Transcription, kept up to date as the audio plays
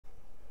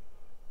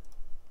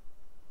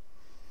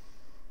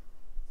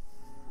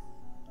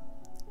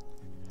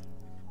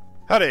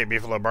Howdy,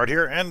 Beefalo Bart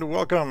here, and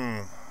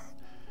welcome.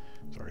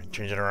 Sorry,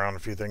 changing around a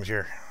few things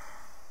here.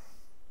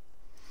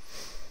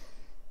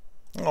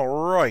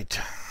 Alright,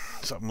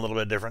 something a little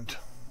bit different.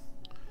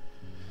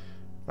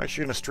 I'm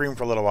actually going to stream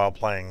for a little while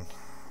playing.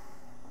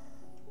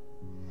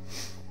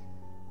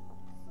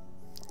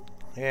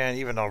 And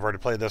even though I've already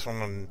played this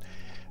one and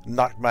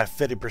knocked my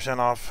 50%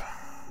 off,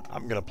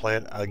 I'm going to play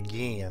it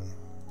again.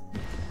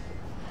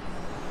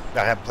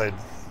 I have played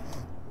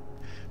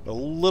a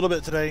little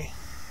bit today.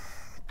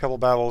 Couple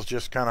battles,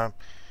 just kind of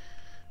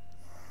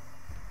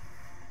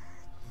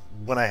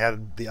when I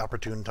had the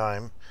opportune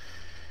time.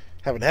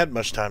 Haven't had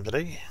much time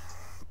today.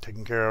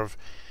 Taking care of,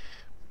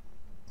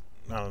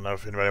 I don't know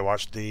if anybody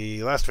watched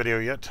the last video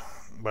yet,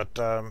 but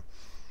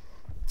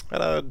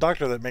had a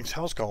doctor that makes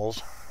house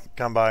calls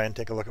come by and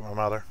take a look at my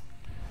mother.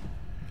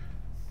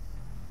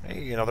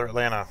 Hey, another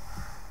Atlanta,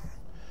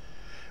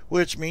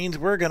 which means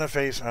we're gonna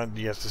face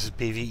yes, this is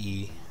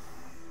PvE.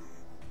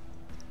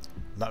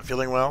 Not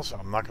feeling well, so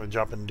I'm not going to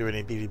jump and do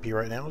any PvP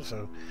right now,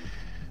 so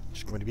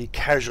just going to be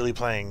casually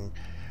playing.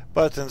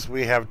 But since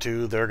we have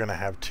two, they're going to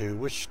have two,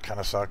 which kind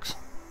of sucks.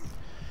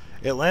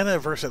 Atlanta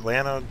versus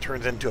Atlanta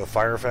turns into a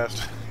fire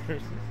fest.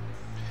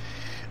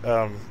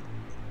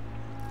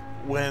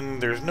 When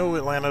there's no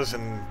Atlantas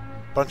and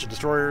a bunch of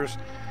destroyers,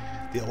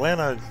 the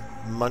Atlanta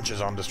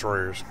munches on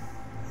destroyers.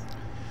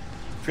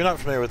 If you're not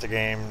familiar with the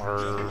game,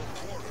 or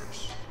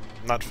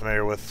not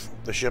familiar with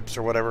the ships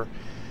or whatever,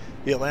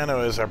 the Atlanta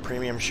is a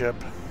premium ship.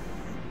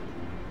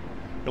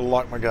 Gonna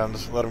lock my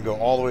guns, let them go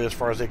all the way as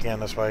far as they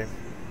can this way.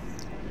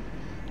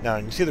 Now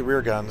you can see the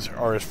rear guns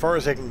are as far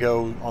as they can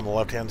go on the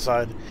left hand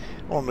side.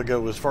 I want them to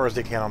go as far as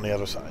they can on the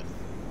other side.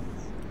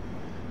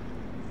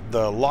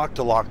 The lock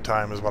to lock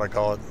time is what I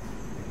call it.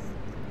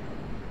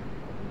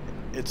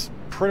 It's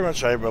pretty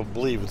much, I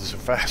believe, it's the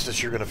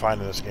fastest you're going to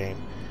find in this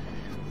game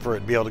for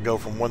it to be able to go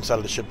from one side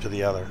of the ship to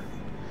the other.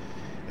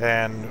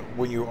 And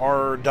when you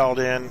are dialed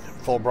in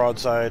full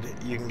broadside,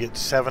 you can get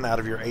 7 out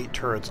of your 8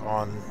 turrets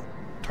on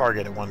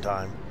target at one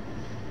time,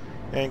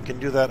 and can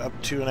do that up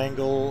to an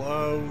angle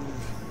of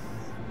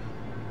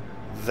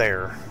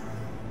there.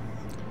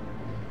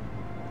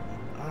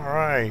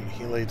 Alright,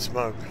 he laid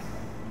smoke.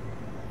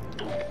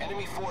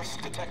 Enemy force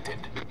detected.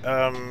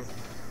 Land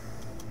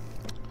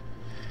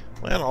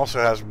also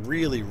has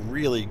really,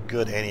 really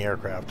good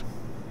anti-aircraft.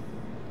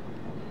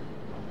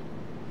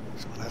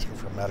 Someone asking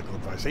for medical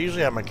advice. I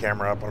usually have my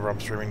camera up whenever I'm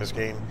streaming this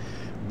game,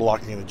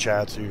 blocking the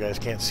chat so you guys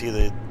can't see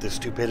the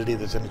stupidity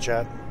that's in the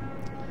chat.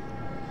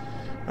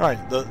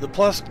 Alright, the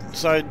plus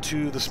side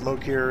to the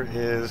smoke here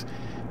is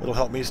it'll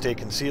help me stay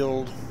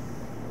concealed.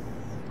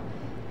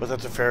 But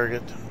that's a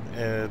Farragut.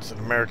 It's an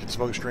American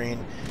smoke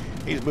screen.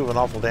 He's moving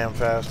awful damn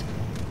fast.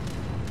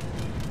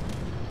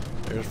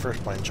 There's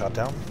first plane shot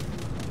down.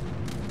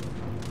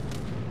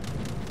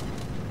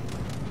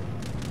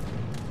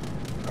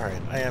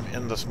 Alright, I am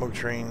in the smoke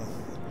screen.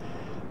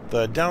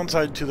 The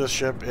downside to this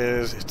ship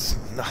is it's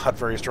not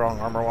very strong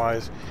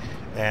armor-wise,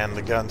 and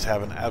the guns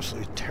have an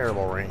absolutely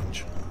terrible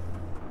range.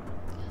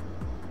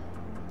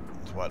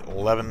 It's what,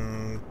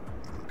 11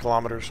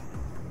 kilometers?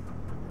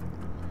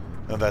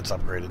 No, that's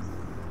upgraded.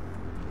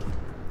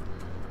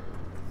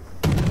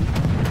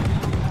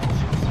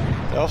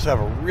 They also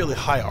have a really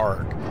high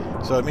arc,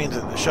 so it means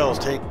that the shells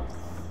take a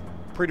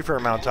pretty fair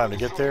amount of time to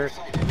get there.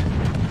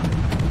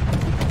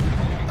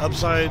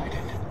 Upside,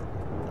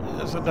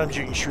 sometimes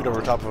you can shoot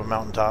over top of a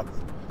mountaintop,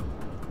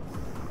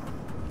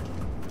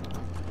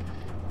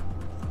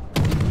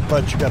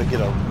 but you got to get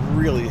a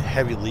really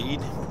heavy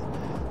lead.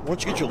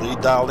 Once you get your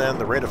lead dialed in,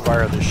 the rate of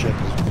fire of this ship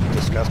is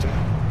disgusting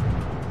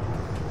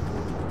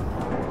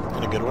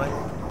in a good way.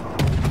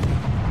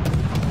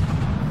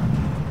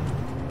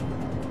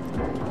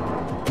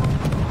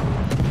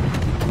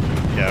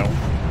 Yeah,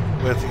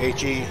 with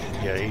HE,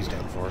 yeah, he's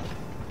done for it.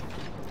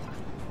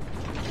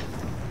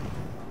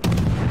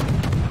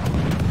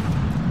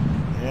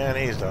 And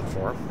he's done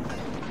for.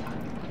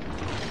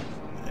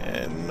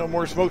 And no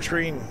more smoke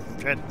screen.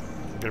 Shit.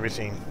 Gonna be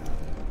seen.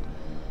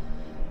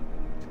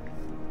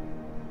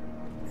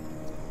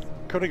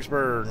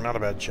 Königsberg, not a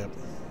bad ship.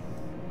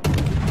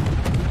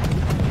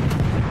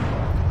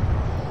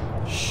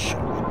 Shit.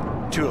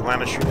 2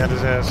 Atlanta shooting at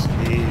his ass.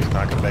 He's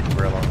not gonna make it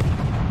very long.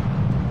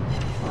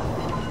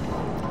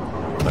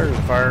 There's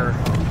a fire.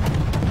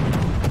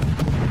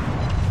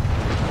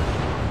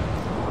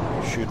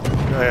 Shoot. Go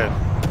ahead.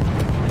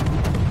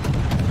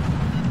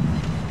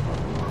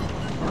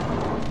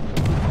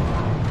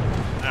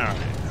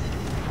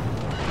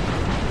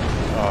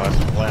 Oh, that's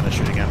Atlanta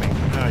shooting at me.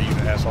 Oh, you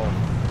asshole.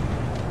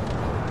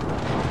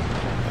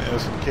 Yeah,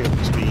 let's kick up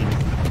the speed.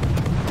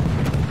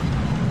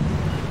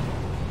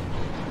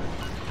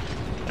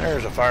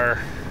 There's a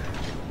fire.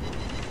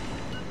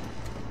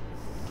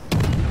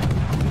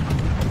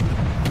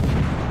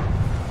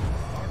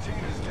 Our team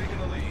has taken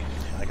the lead.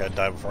 I gotta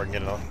die before I can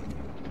get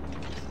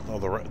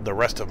the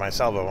rest of my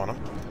salvo on him.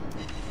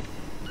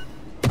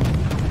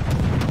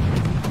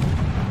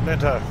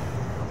 Vanta.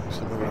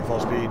 Still moving at full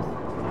speed.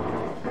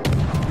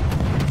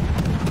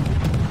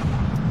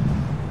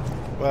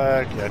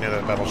 Black. Yeah, I knew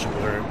that battleship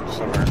was there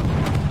somewhere.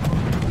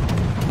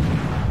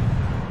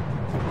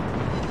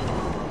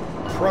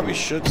 Probably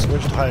should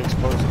switch to high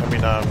explosive.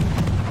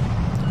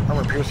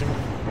 Armor piercing.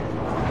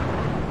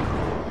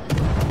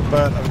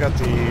 But I've got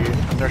the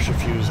inertia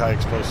fuse high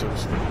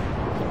explosives.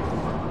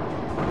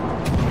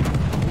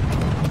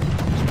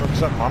 Just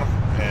focus up on them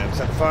and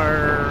set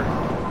fire.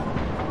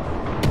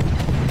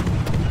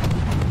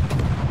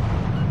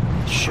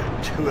 Shit,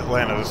 2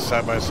 Atlantas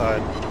side by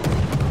side.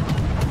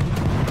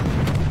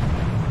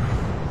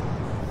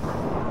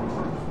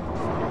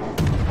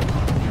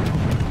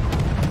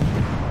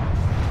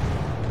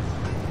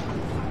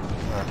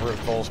 We're at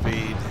full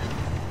speed.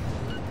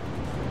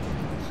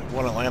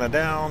 1 Atlanta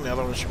down, the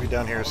other one should be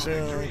down here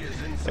soon.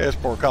 This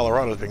poor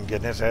Colorado's been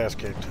getting his ass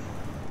kicked.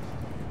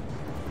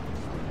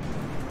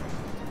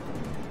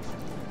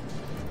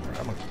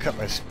 I'm gonna cut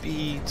my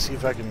speed, see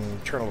if I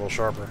can turn a little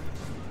sharper.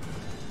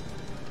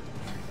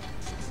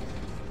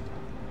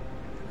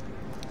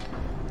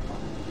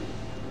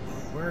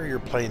 Where are your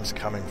planes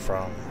coming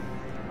from?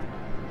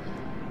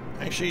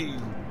 Actually,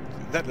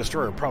 that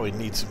destroyer probably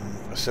needs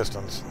some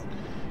assistance,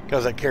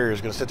 because that carrier is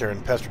going to sit there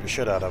and pester the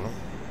shit out of him.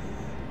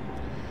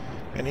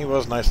 And he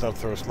was nice enough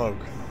to throw smoke.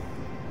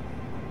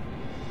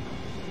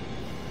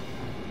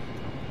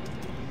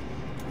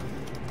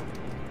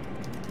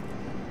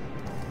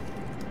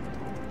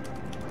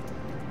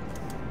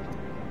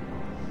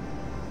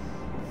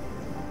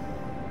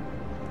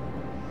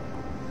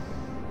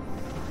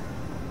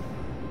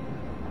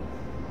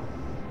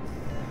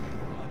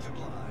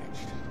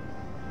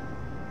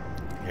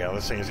 Yeah,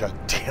 this thing has got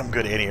damn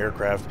good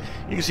anti-aircraft.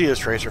 You can see his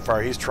tracer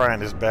fire. He's trying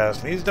his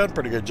best, and he's done a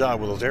pretty good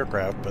job with those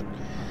aircraft, but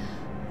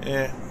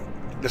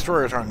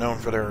destroyers aren't known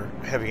for their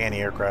heavy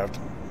anti-aircraft.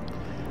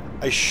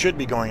 I should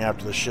be going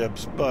after the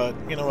ships, but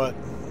you know what?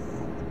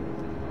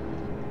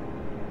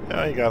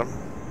 Yeah, you got him.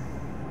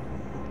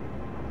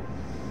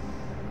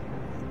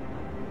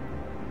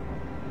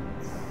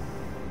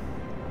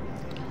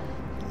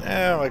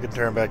 Now I can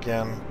turn back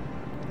in.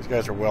 These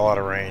guys are well out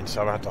of range,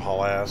 so I don't have to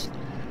haul ass.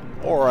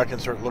 Or I can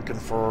start looking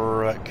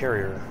for that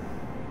carrier.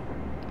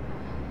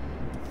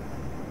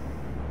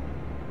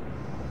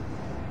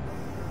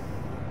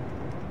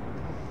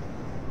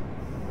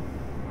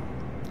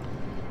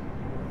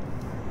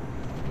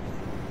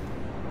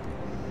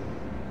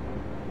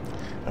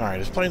 Alright,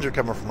 his planes are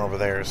coming from over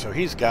there, so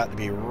he's got to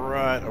be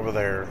right over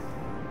there.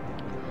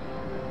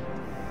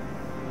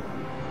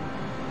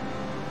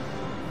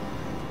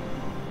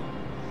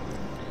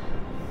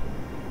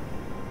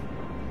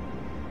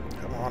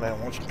 Come on, I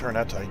don't want you to turn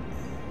that tight.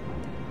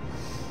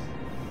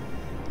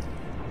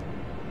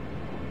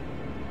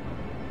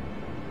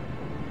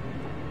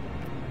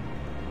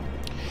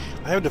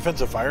 I have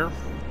defensive fire,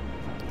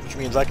 which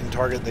means I can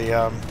target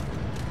the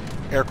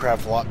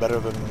aircraft a lot better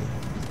than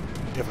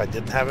if I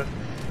didn't have it.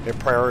 It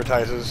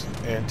prioritizes,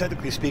 and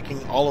technically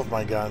speaking, all of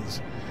my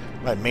guns,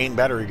 my main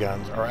battery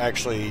guns, are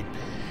actually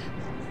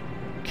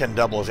can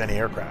double as any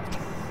aircraft.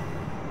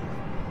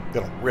 They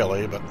don't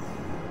really, but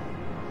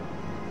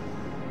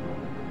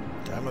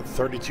I'm at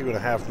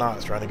 32.5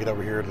 knots trying to get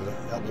over here to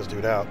help this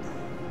dude out.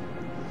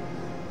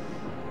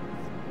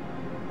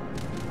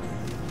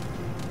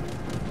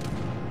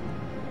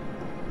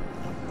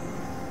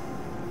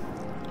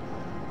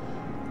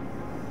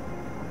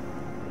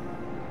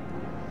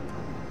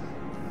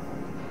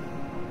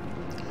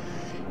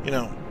 You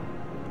know,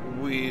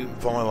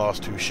 we've only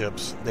lost 2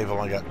 ships. They've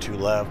only got 2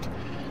 left.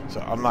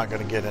 So I'm not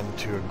going to get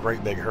into a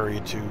great big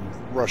hurry to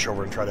rush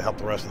over and try to help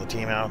the rest of the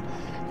team out,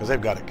 because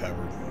they've got it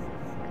covered.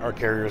 Our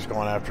carrier is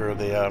going after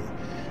the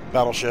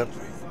battleship,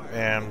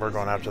 and we're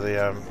going after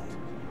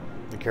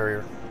the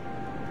carrier.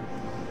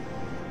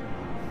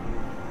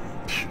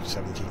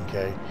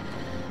 17K.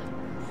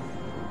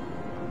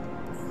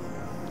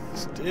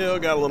 Still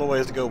got a little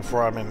ways to go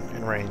before I'm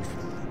in range.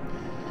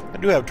 I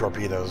do have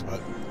torpedoes,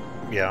 but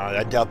yeah,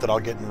 I doubt that I'll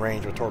get in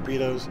range with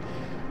torpedoes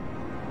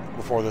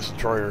before this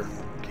destroyer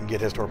can get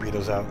his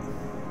torpedoes out.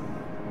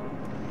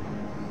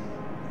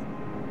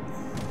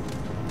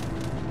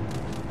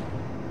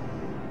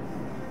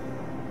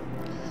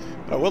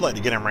 But I would like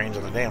to get in range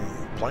of the damn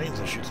planes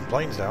and shoot some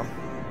planes down.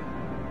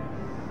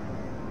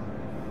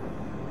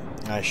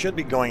 I should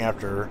be going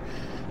after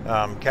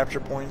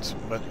capture points,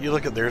 but you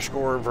look at their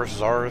score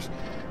versus ours.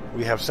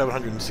 We have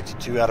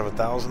 762 out of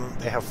 1,000.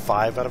 They have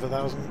 5 out of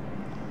 1,000.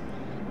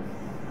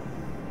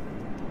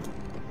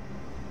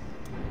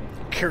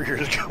 Carrier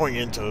is going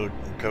into a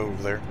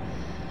cove there.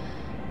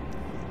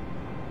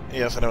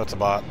 Yes, I know it's a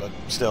bot, but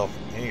still,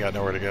 you got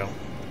nowhere to go.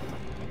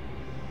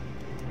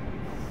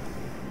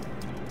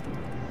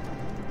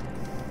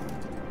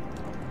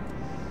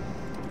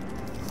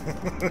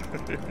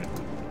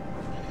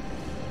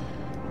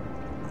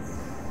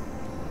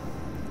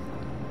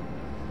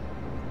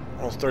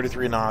 Almost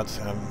 33 knots,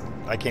 and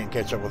I can't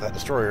catch up with that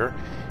destroyer.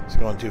 It's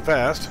going too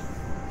fast.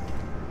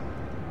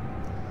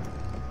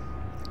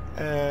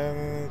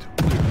 And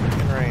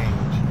in range.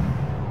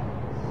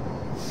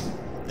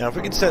 Now, if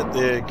we could set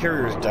the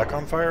carrier's deck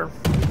on fire,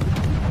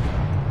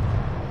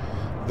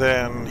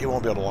 then he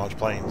won't be able to launch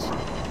planes.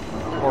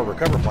 Or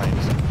recover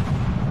planes.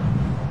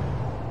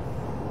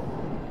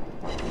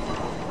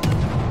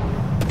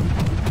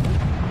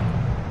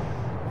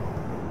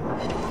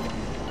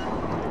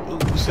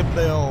 Ooh,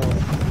 Citadel.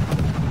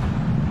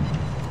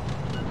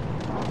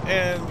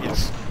 And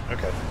yes,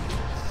 okay.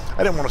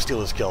 I didn't want to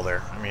steal his kill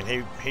there. I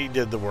mean, he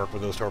did the work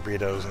with those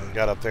torpedoes and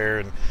got up there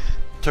and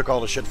took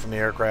all the shit from the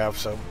aircraft,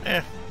 so,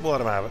 we'll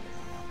let him have it.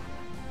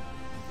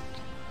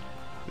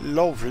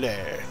 Lovely.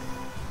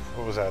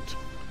 What was that?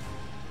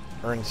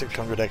 Earn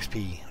 600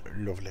 XP.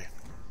 Lovely.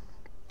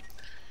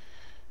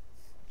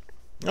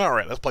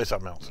 Alright, let's play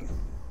something else.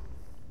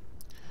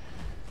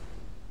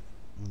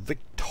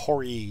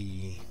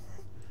 Victory.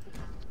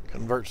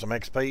 Convert some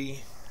XP.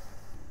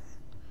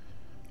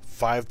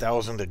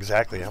 5,000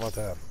 exactly. How about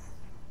that?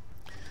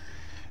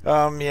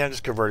 Yeah,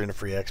 just converting to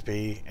free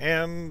XP.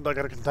 And I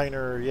got a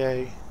container.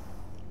 Yay.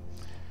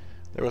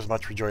 There was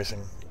much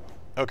rejoicing.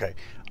 Okay,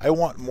 I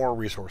want more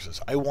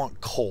resources. I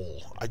want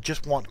coal. I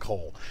just want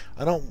coal.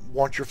 I don't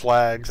want your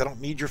flags. I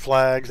don't need your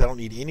flags. I don't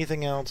need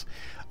anything else.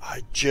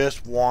 I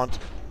just want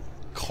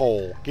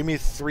coal. Give me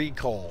 3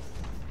 coal.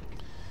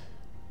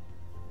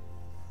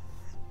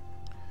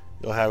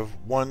 You'll have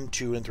 1,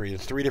 2, and 3.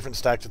 There's 3 different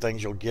stacks of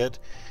things you'll get.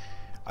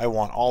 I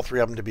want all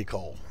 3 of them to be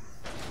coal.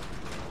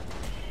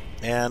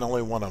 And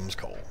only one of them's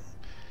coal.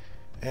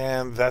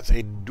 And that's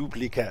a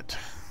duplicate.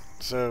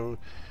 So,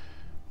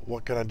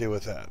 what can I do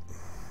with that?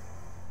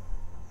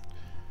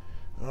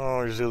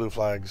 Oh, your Zulu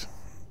flags.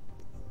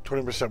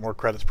 20% more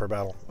credits per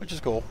battle, which is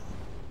cool.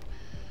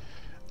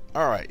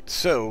 Alright,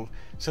 so,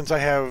 since I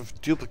have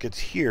duplicates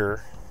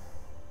here,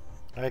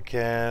 I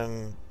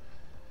can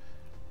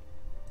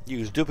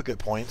use duplicate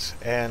points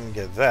and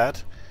get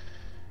that.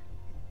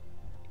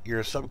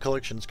 Your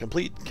sub-collection's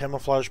complete.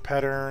 Camouflage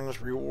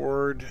patterns,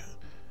 reward.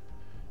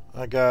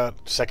 I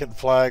got second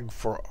flag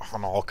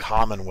on all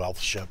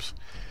Commonwealth ships.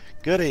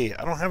 Goody,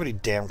 I don't have any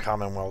damn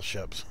Commonwealth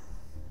ships.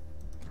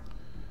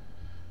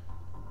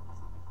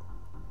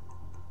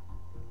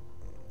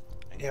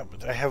 Yeah,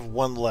 but I have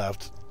 1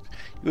 left.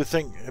 You would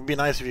think it'd be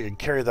nice if you could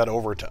carry that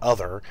over to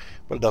other,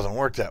 but it doesn't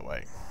work that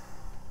way.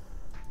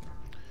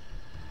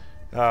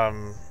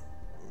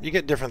 You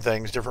get different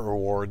things, different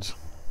rewards.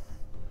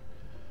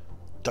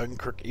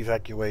 Dunkirk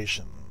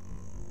evacuation.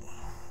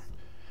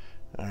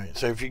 Alright,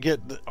 so if you get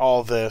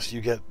all this,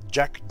 you get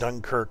Jack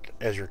Dunkirk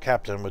as your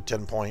captain with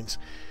 10 points.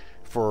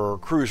 For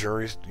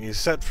cruiser, he's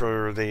set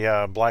for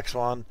the Black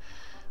Swan,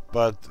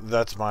 but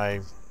that's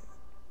my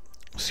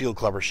Seal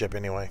Clubber ship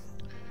anyway.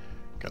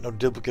 Got no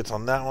duplicates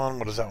on that one.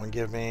 What does that one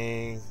give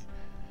me?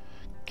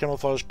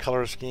 Camouflage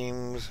color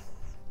schemes.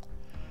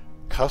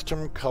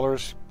 Custom color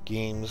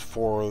schemes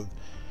for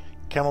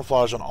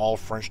camouflage on all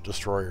French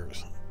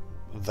destroyers.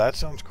 That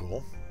sounds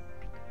cool.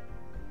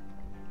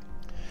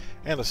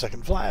 And a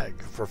second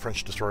flag for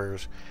French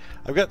destroyers.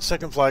 I've got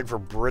second flag for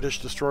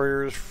British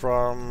destroyers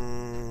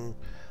from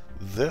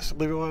this, I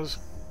believe it was.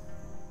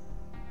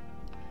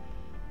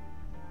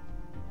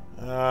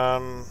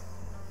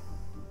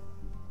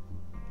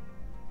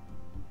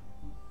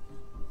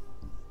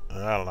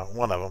 I don't know,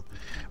 one of them.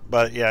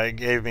 But yeah, it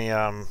gave me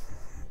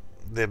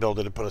the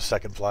ability to put a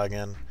second flag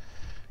in.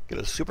 Get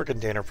a super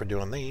container for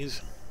doing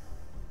these.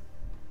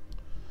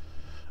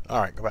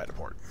 Alright, go back to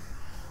port.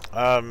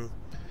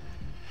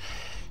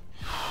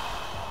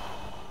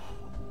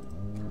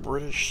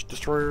 British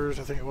destroyers,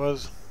 I think it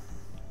was.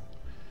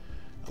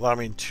 Allow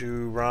me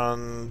to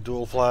run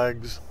dual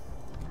flags.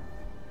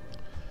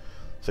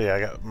 So yeah, I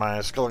got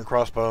my skull and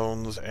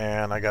crossbones,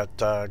 and I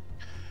got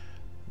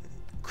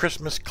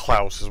Christmas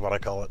Klaus is what I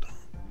call it.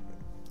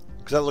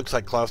 Because that looks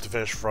like Klaus the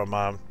Fish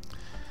from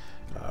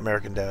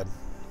American Dad.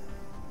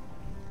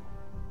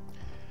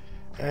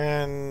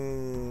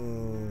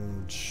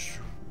 And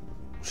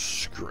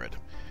screw it.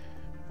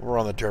 We're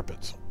on the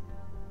Tirpitz.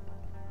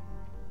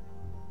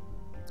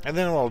 And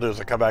then what I'll do is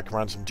I'll come back and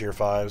run some tier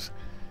 5s.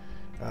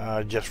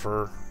 Just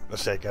for the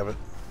sake of it.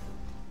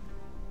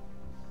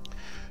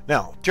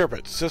 Now,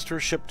 Tirpitz, sister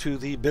ship to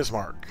the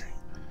Bismarck.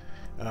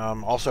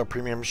 Also a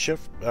premium ship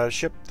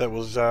that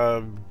was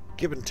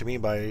given to me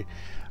by a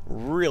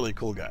really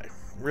cool guy.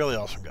 Really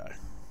awesome guy.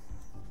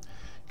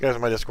 You guys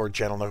on my Discord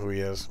channel know who he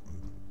is.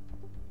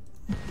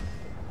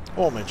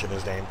 Won't mention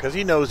his name because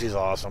he knows he's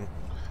awesome.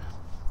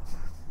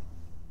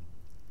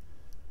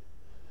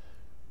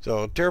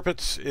 So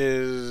Tirpitz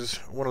is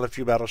one of the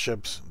few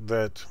battleships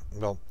that,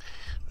 well,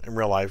 in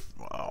real life,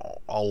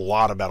 a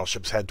lot of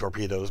battleships had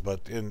torpedoes,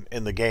 but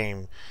in the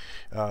game,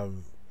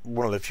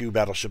 one of the few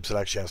battleships that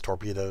actually has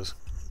torpedoes.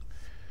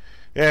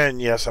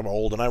 And yes, I'm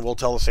old, and I will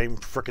tell the same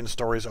frickin'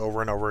 stories over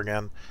and over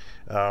again.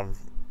 I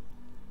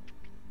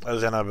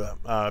was in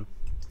a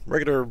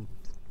regular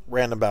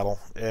random battle,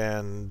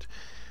 and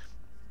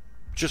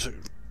just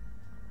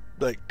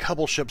like a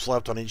couple ships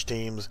left on each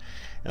teams,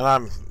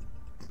 and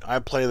I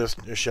play this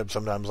ship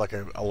sometimes like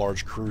a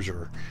large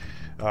cruiser.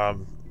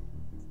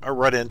 I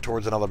run in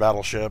towards another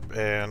battleship,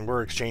 and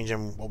we're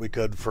exchanging what we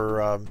could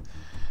for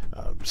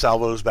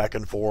salvos back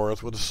and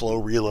forth with a slow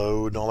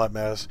reload and all that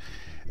mess.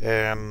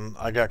 And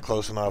I got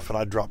close enough, and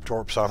I dropped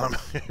torps on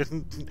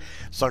him,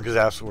 sunk his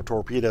ass with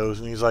torpedoes,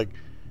 and he's like,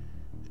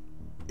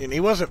 and he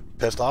wasn't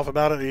pissed off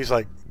about it. He's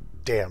like,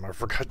 "Damn, I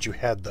forgot you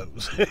had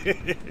those."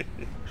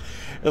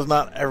 It's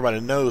not everybody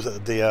knows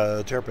that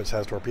the Tirpitz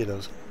has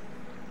torpedoes.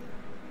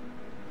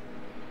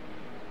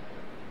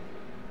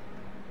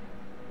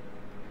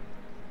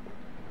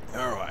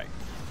 All right.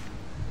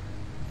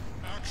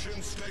 Action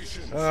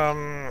stations.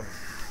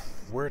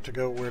 Where to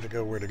go? Where to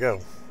go? Where to go?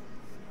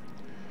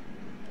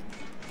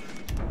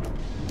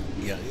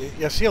 Yeah,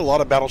 you see a lot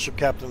of battleship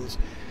captains.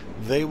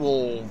 They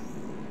will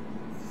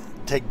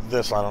take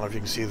this. I don't know if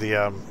you can see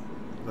the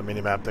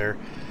mini map there,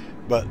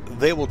 but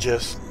they will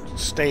just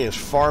stay as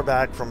far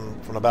back from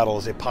the battle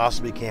as they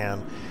possibly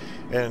can,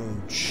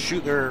 and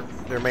shoot their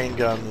main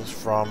guns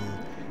from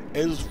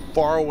as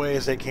far away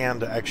as they can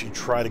to actually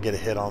try to get a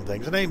hit on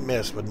things. And they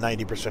miss with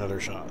 90% of their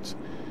shots.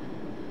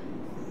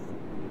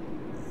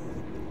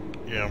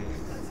 Yeah.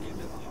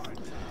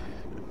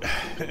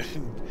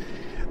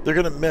 They're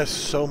going to miss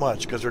so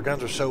much because their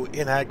guns are so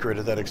inaccurate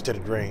at that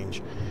extended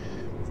range.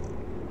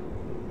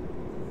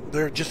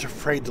 They're just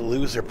afraid to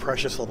lose their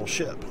precious little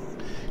ship.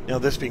 You know,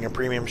 this being a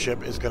premium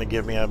ship is going to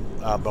give me a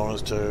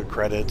bonus to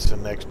credits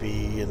and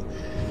XP and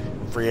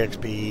free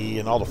XP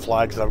and all the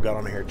flags that I've got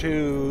on here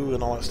too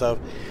and all that stuff.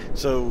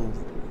 So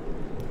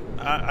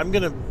I'm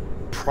going to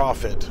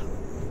profit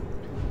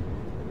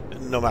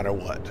no matter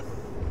what.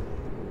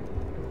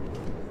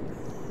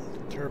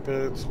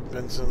 Tirpitz,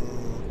 Benson...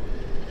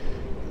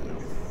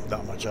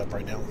 not much up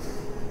right now.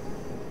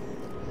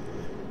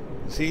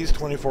 See, he's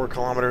 24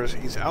 kilometers.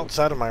 He's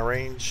outside of my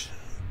range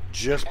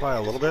just by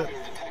a little bit.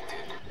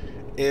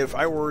 If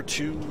I were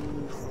to...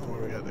 what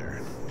do we got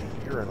there?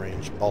 You're in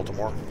range,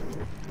 Baltimore.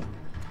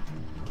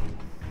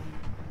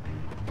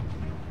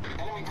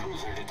 Enemy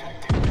cruiser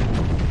detected.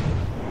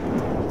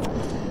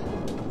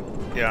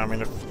 Yeah, I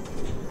mean, if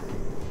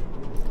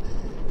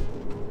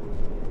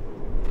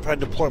I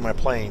deploy my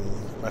plane,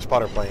 my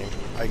spotter plane,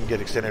 I can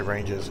get extended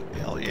ranges.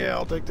 Hell yeah,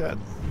 I'll take that.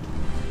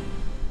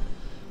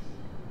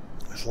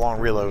 This long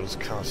reloads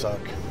kind of suck.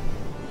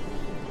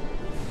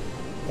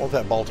 I want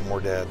that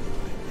Baltimore dead.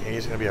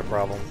 He's going to be a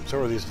problem.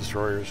 So are these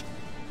destroyers.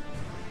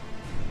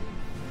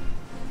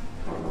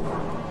 The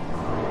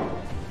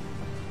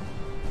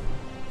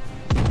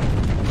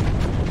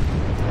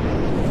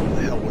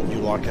hell wouldn't you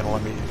lock in and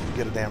let me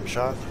get a damn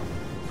shot?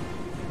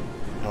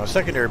 Now, my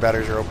secondary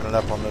batteries are opening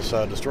up on this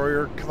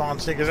destroyer. Come on,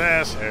 sneak his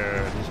ass.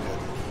 Yeah, he's good.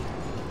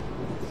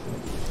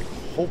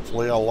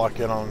 Hopefully I'll lock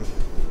in on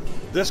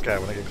this guy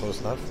when I get close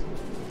enough.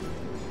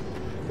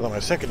 But on my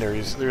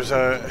secondaries, there's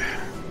a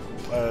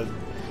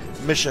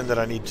mission that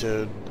I need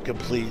to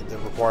complete that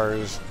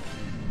requires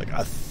like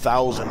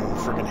 1,000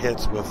 freaking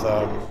hits with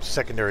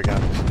secondary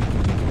guns.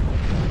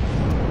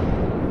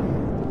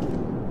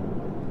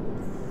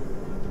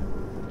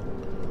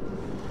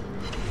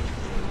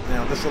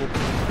 Now this little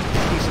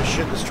piece of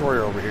shit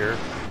destroyer over here,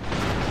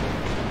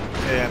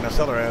 and this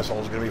other asshole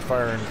is going to be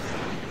firing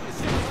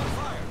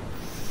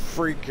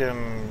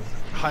freaking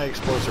high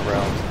explosive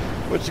rounds,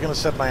 which is going to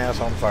set my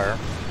ass on fire.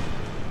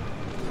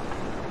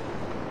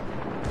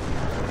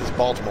 This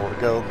Baltimore to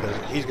go, because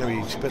he's going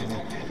to be spitting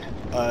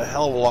a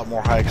hell of a lot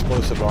more high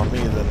explosive on me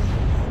than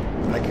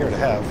I care to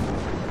have.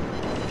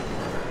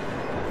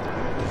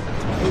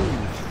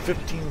 Ooh,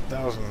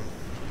 15,000.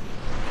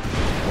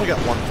 Only got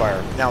one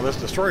fire. Now this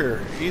destroyer,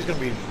 he's going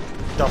to be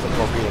dumping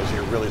torpedoes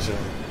here really soon.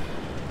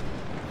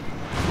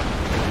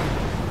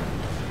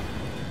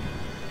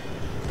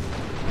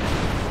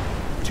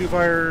 Two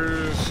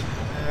fires.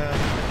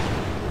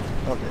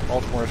 Okay,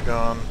 Baltimore's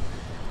gone.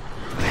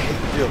 I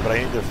hate to do it, but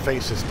I need to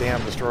face this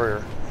damn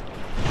destroyer.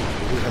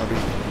 He's going to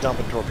be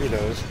dumping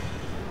torpedoes.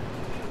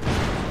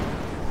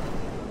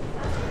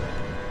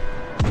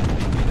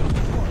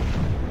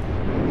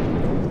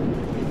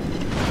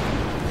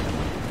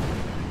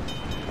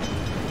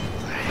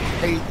 I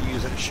hate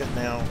using shit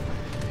now,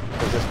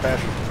 because this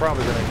bastard's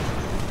probably going to...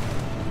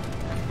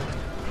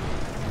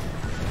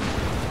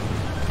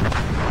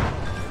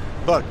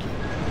 Fuck you.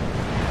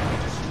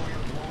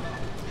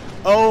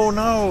 Oh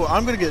no,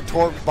 I'm gonna get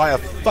torqued by a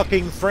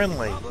fucking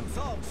friendly.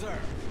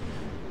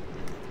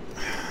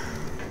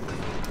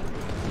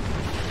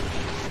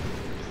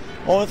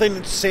 Only thing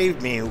that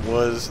saved me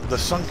was the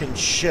sunken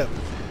ship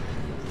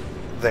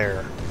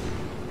there.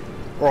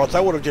 Or else I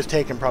would have just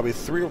taken probably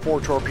 3 or 4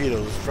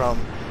 torpedoes from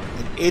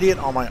an idiot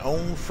on my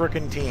own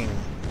frickin' team.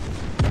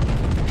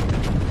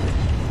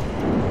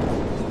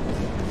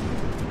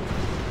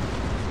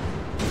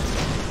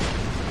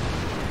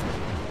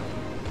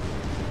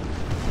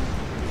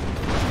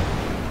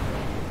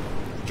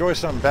 Enjoy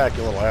something back,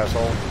 you little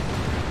asshole.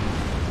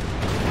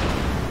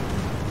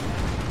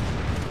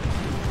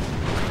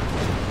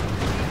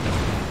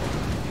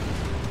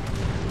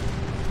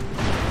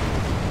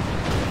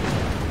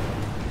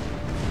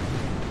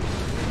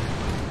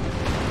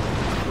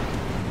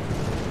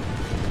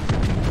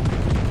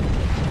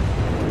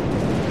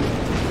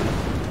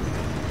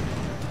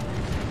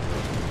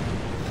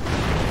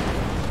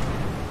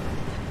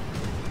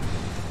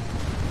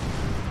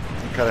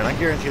 Cut in.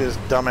 guarantee this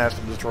dumbass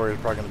destroyer is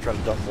probably going to try to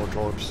dump more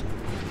torps.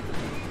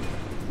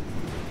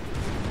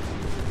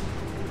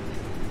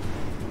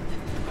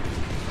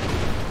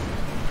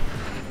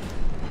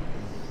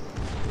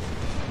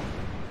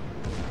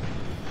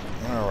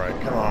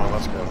 Alright, come on,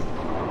 let's go.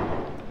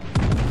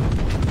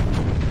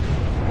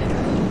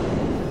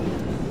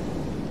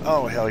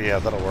 Oh, hell yeah,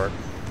 that'll work.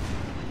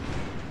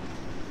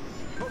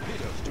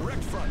 Torpedoes,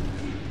 direct front.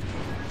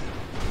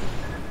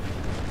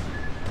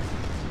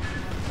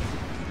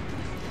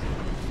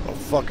 Oh,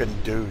 fucking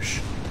douche.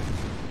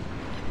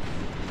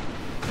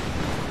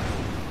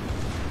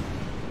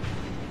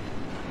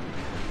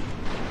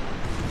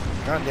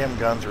 Goddamn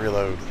guns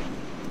reload.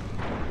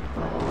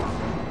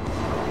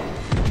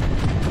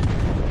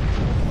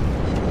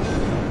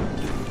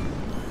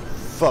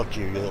 Fuck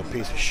you, you little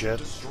piece of shit.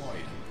 Destroyed.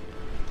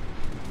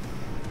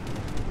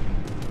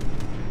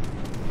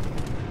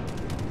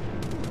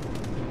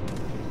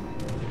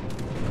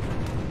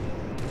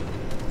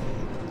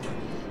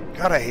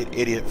 God, I hate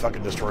idiot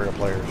fucking destroyer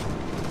players.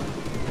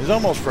 He's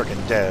almost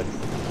freaking dead.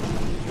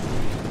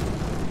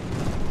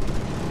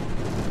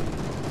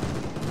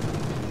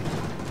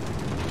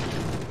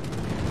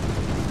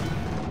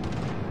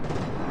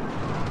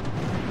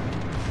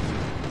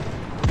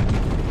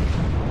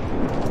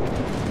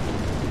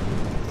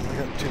 I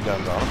got 2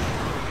 guns on him.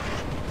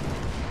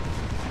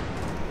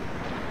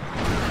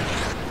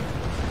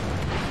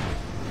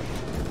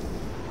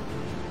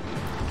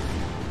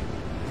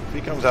 If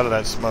he comes out of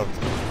that smoke,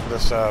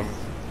 this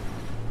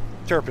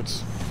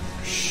Tirpitz,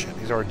 shit,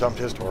 he's already dumped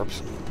his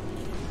torps,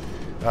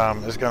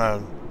 is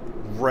gonna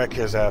wreck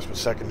his ass with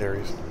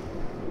secondaries.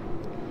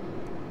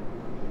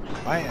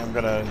 I am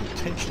gonna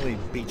intentionally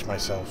beach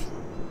myself.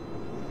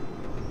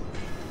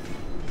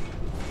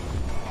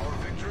 Our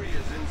victory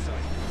is in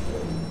sight.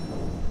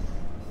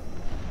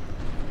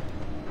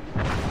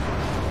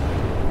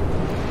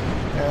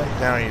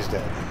 And now he's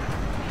dead.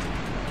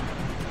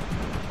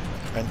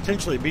 I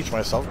intentionally beach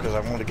myself because I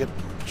want to get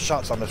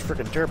shots on this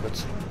frickin'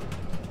 Tirpitz.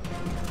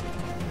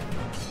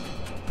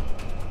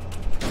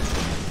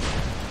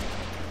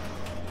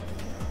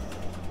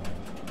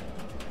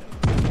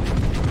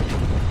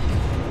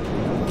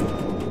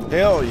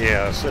 Hell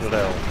yeah,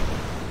 Citadel.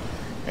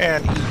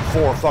 And eat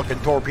 4 fucking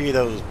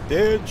torpedoes,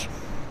 bitch.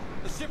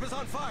 The ship is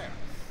on fire.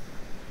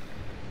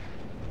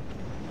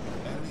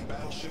 Enemy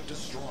battleship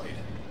destroyed.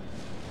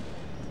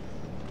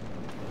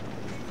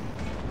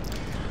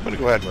 I'm gonna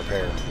go ahead and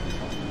repair.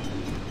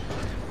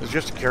 There's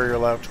just a carrier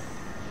left.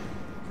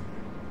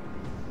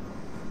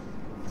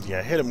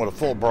 Yeah, hit him with a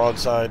full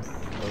broadside.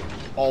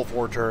 With all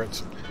 4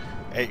 turrets,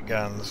 8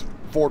 guns,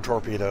 4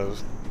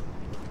 torpedoes.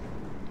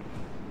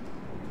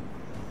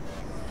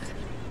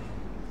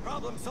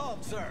 Problem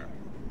solved, sir.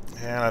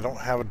 And I don't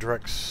have a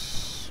direct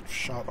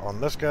shot on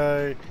this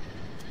guy.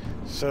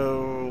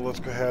 So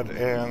let's go ahead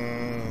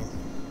and...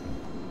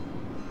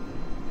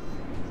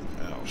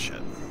 oh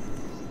shit.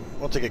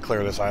 Once I get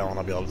clear of this island,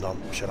 I'll be able to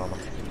dump shit on them.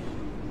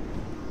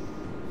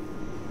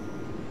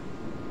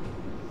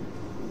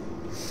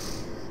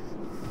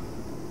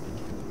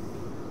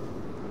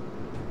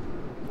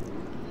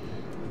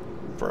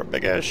 For a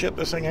big ass ship,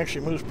 this thing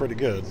actually moves pretty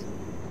good.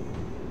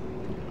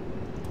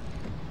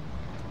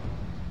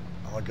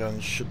 All the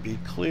guns should be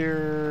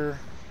clear.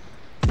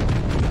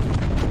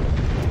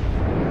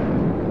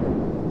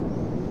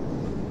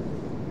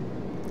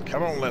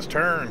 Come on, let's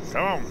turn.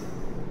 Come on.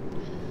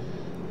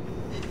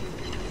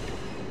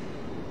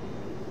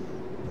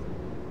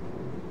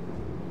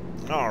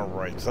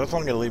 Alright, so that's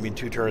only going to leave me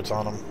 2 turrets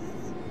on them.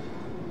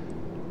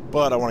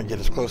 But I want to get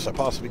as close as I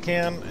possibly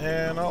can,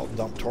 and I'll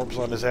dump torps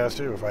on his ass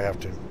too if I have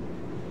to.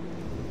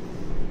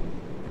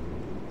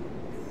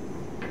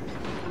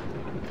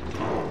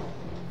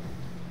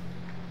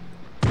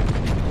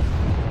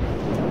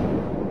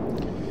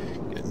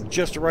 Getting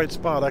just the right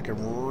spot, I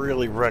can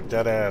really wreck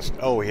that ass.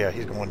 Oh yeah,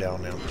 he's going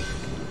down now.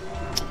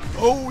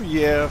 Oh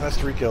yeah, that's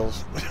 3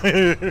 kills.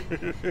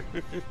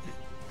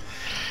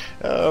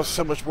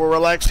 So much more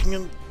relaxing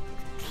and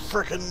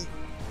frickin'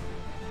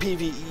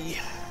 PvE.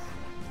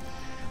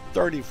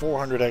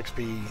 3,400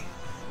 XP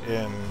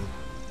in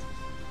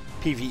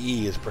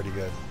PvE is pretty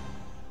good.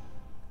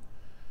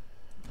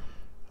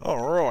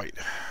 Alright.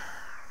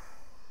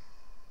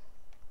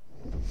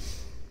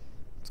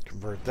 Let's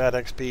convert that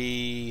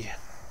XP.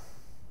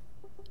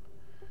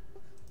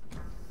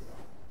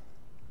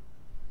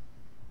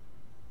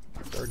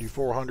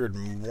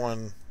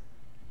 $3,401.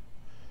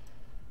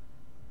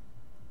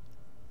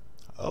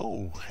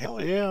 Oh,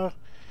 hell yeah.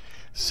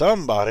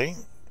 Somebody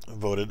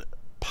voted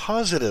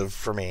positive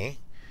for me.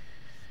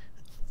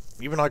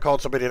 Even though I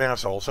called somebody an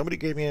asshole, somebody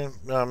gave me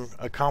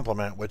a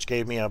compliment, which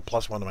gave me a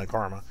 +1 to my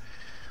karma,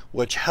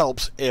 which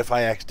helps if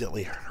I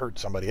accidentally hurt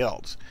somebody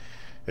else.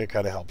 It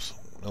kind of helps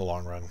in the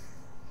long run.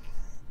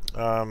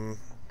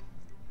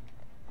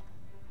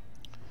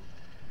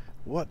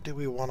 What do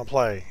we want to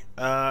play?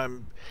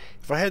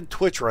 If I had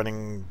Twitch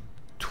running,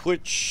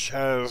 Twitch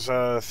has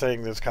a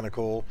thing that's kind of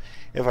cool.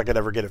 If I could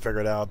ever get it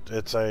figured out,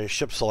 it's a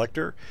ship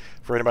selector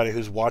for anybody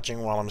who's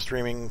watching while I'm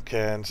streaming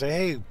can say,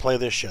 hey, play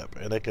this ship,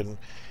 and they can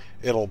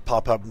it'll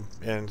pop up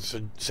and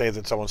say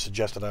that someone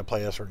suggested I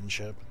play a certain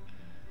ship.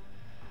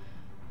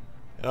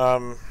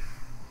 I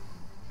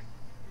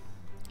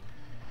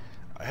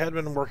had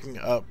been working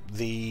up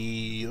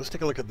the... Let's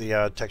take a look at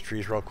the text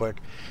trees real quick.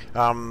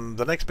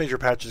 The next major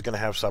patch is going to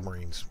have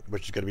submarines,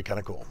 which is going to be kind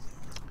of cool.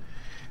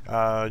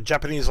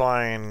 Japanese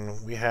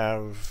line, we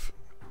have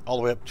all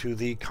the way up to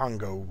the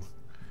Congo,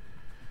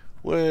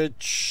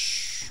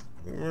 which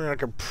I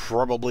could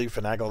probably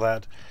finagle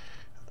that.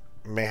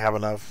 May have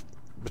enough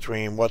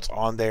between what's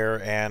on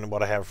there and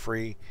what I have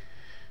free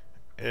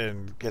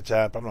and get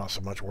that. I'm not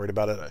so much worried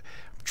about it. I'm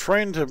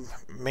trying to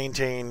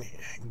maintain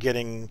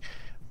getting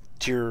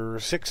tier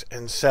 6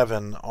 and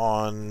 7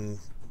 on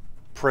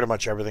pretty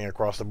much everything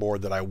across the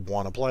board that I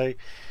want to play,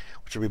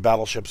 which would be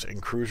battleships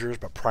and cruisers,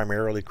 but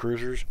primarily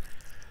cruisers.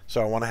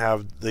 So I want to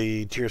have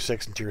the tier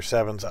 6 and tier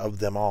 7s of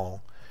them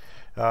all.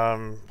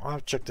 I'll have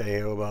to check the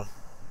Aoba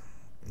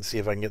and see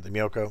if I can get the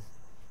Myoko.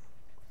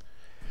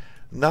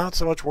 Not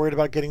so much worried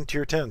about getting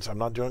tier 10s. I'm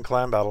not doing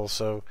clan battles,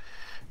 so,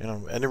 you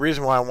know, and the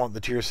reason why I want the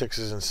tier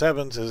 6s and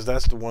 7s is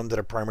that's the ones that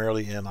are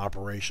primarily in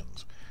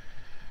operations.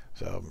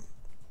 So,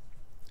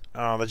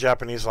 the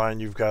Japanese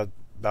line, you've got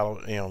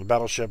the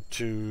battleship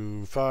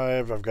to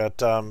 5. I've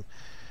got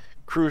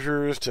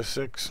cruisers to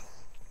 6,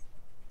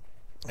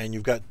 and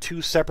you've got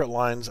 2 separate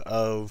lines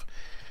of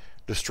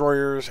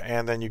destroyers,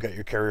 and then you've got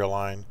your carrier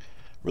line.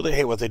 Really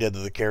hate what they did to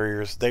the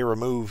carriers. They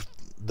removed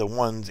the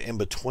ones in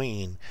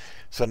between,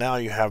 so now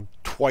you have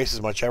twice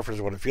as much effort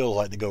as what it feels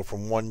like to go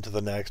from one to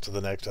the next to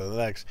the next to the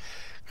next,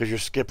 because you're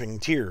skipping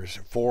tiers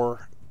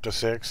 4 to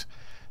 6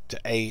 to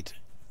 8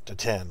 to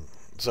 10.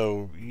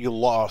 So you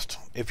lost,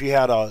 if you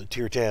had a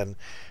tier 10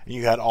 and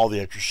you had all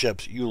the extra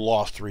ships, you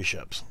lost 3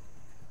 ships.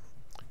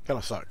 Kind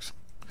of sucks.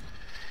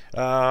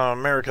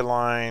 American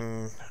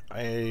line,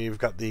 I've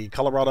got the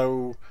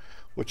Colorado,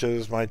 which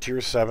is my tier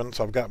 7,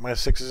 so I've got my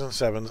 6s and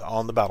 7s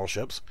on the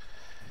battleships.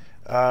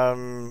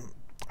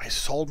 I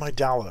sold my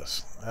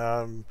Dallas.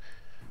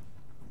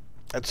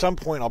 At some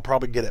point I'll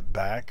probably get it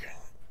back.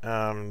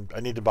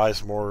 I need to buy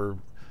some more.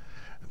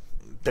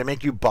 They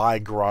make you buy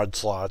garage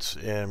slots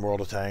in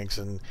World of Tanks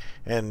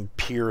and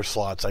pier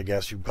slots, I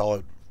guess you'd call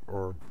it,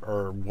 or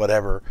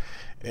whatever,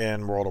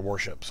 in World of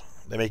Warships.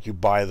 They make you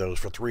buy those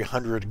for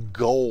 300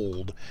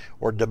 gold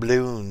or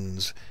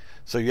doubloons.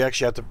 So you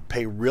actually have to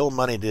pay real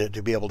money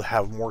to be able to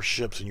have more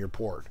ships in your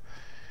port,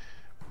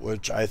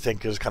 which I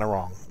think is kind of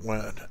wrong.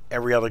 When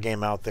every other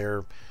game out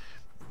there,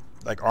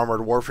 like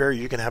Armored Warfare,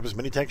 you can have as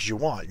many tanks as you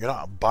want. You're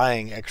not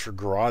buying extra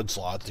garage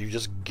slots. You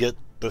just get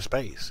the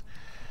space.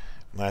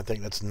 And I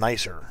think that's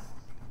nicer.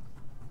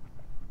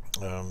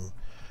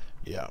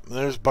 Yeah,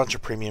 there's a bunch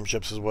of premium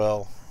ships as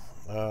well.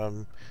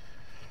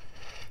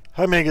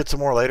 I may get some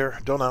more later.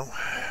 Don't know.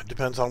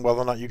 Depends on whether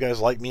or not you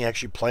guys like me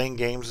actually playing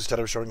games instead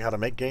of showing how to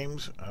make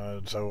games.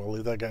 So I'll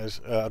leave that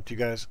up to you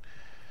guys.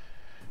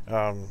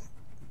 And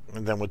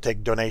then we'll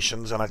take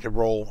donations, and I could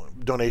roll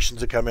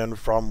donations that come in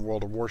from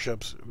World of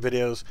Warships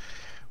videos.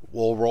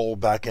 We'll roll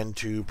back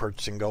into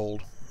purchasing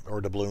gold, or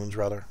doubloons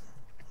rather.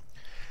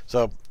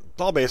 So it's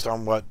all based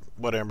on what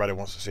everybody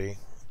wants to see.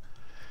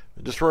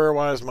 Destroyer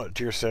wise,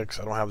 tier 6.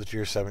 I don't have the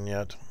tier 7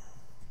 yet.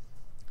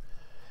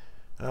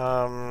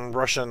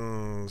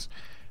 Russians,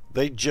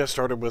 they just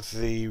started with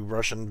the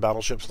Russian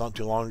battleships not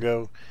too long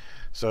ago,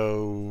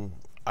 so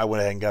I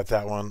went ahead and got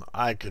that one.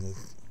 I can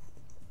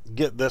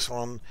get this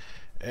one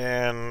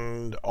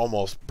and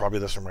almost probably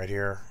this one right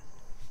here.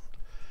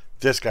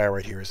 This guy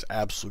right here is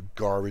absolute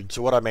garbage,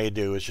 so what I may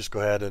do is just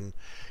go ahead and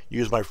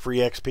use my free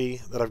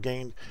XP that I've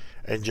gained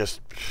and just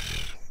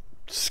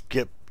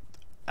skip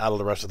out of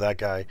the rest of that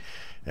guy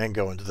and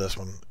go into this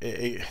one.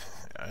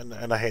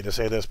 And I hate to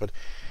say this, but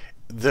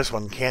this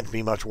one can't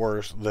be much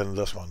worse than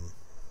this one.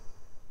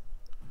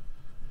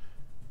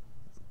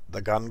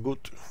 The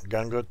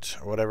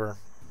Gangut, or whatever.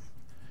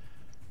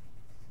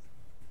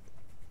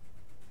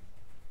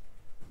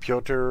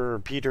 Piotr, or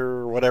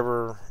Peter,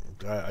 whatever.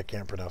 I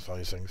can't pronounce all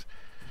these things.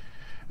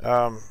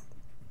 For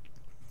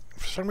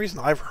some reason,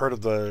 I've heard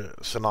of the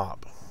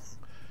Sinop.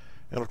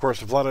 And of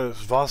course,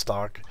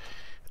 Vladivostok.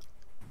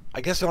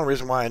 I guess the only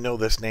reason why I know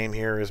this name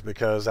here is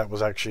because that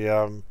was actually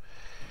a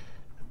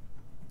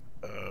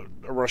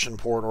Russian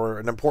port, or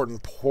an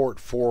important port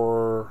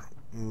for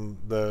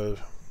the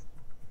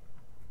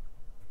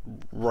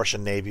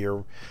Russian Navy,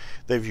 or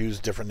they've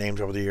used different names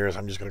over the years.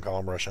 I'm just going to call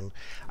them Russian.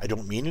 I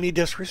don't mean any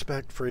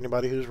disrespect for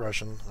anybody who's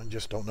Russian. I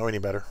just don't know any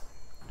better.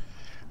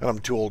 And I'm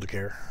too old to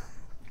care.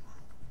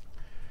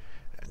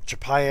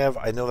 Chapayev,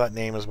 I know that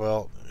name as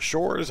well.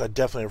 Shores, I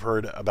definitely have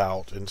heard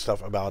about and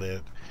stuff about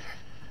it.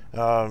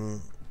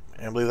 And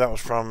I believe that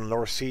was from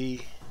North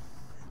Sea.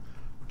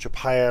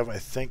 Chapayev, I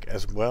think,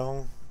 as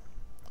well.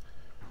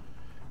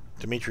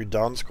 Dmitry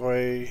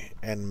Donskoy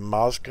and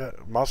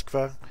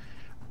Moskva.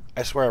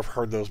 I swear I've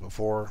heard those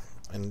before.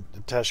 And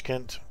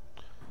Tashkent,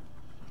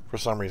 for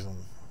some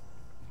reason.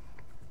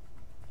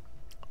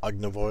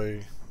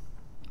 Ognovoy.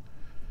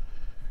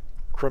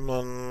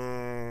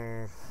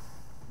 Kremlin.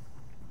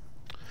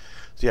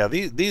 So yeah,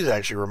 these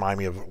actually remind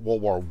me of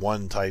World War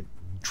I type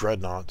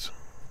dreadnoughts.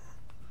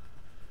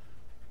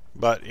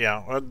 But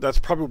yeah, that's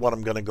probably what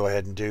I'm going to go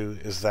ahead and do,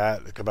 is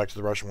that, go back to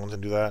the Russian ones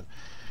and do that.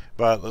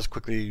 But let's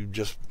quickly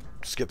just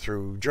skip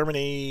through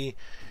Germany.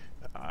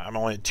 I'm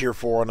only at tier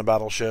 4 on the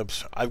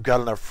battleships. I've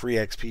got enough free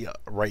XP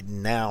right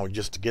now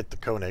just to get the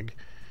Koenig,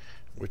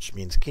 which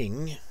means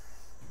king.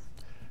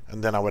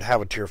 And then I would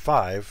have a tier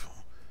 5.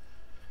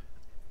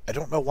 I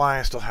don't know why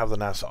I still have the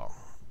Nassau.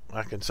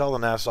 I can sell the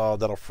Nassau,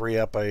 that'll free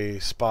up a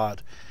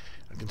spot.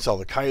 I can sell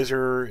the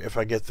Kaiser if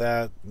I get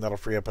that, and that'll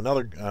free up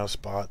another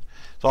spot.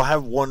 So I'll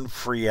have one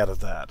free out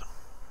of that.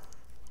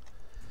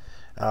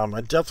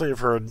 I definitely have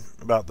heard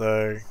about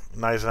the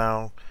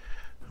Gneisenau,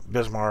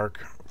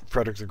 Bismarck,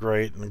 Frederick the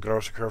Great, and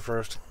Grosse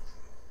Kurfürst.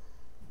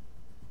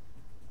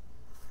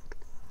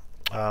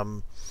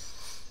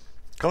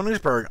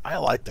 Königsberg, I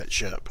like that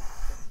ship.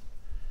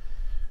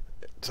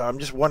 So I'm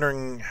just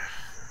wondering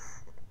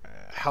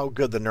how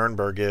good the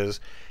Nuremberg is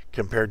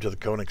compared to the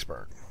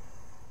Königsberg.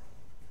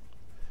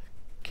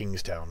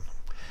 Kingstown.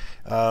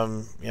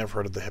 Yeah, I've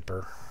heard of the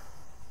Hipper.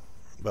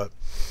 But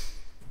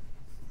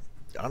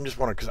I'm just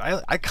wondering,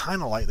 because I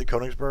kind of like the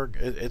Königsberg.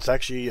 It's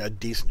actually a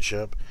decent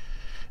ship.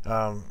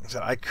 So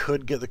I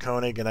could get the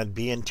Koenig and I'd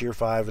be in tier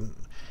 5 and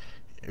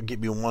it'd get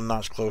me one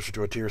notch closer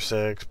to a tier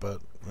 6.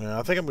 But you know,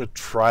 I think I'm going to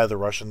try the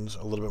Russians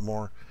a little bit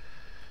more.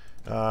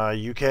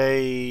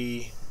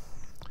 UK...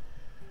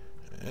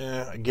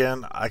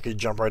 again, I could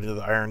jump right into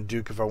the Iron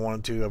Duke if I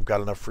wanted to. I've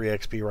got enough free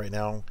XP right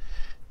now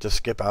to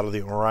skip out of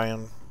the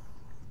Orion.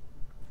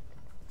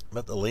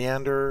 But the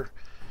Leander,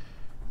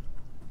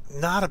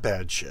 not a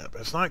bad ship.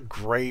 It's not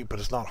great, but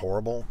it's not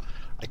horrible.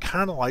 I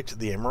kind of liked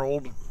the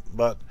Emerald,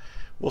 but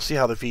we'll see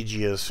how the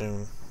Fiji is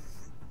soon.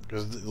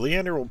 Because the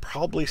Leander will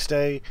probably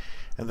stay,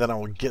 and then I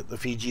will get the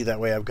Fiji. That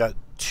way I've got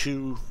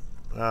two,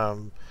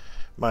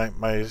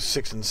 my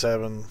 6 and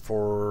 7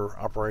 for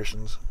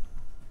operations.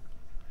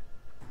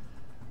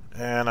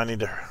 And I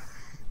need to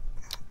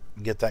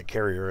get that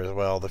carrier as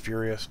well, the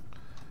Furious.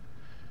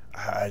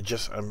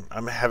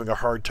 I'm having a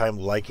hard time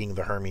liking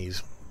the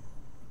Hermes.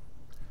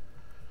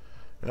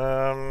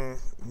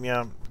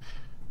 Yeah.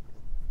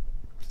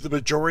 The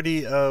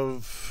majority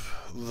of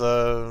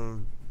the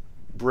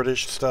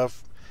British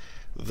stuff,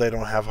 they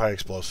don't have high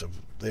explosive.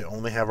 They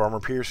only have armor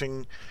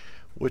piercing,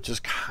 which is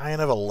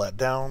kind of a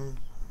letdown.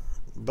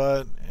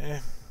 But,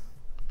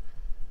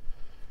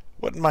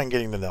 wouldn't mind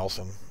getting the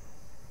Nelson.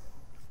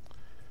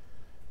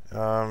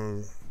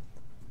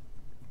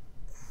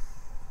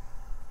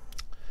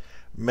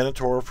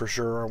 Minotaur for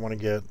sure I want to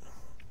get.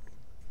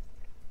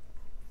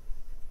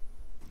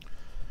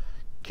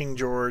 King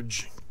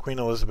George, Queen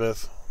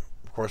Elizabeth,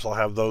 of course I'll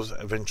have those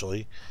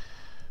eventually.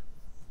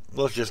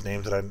 Those are just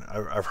names that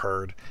I've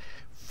heard.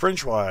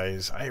 French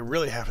wise, I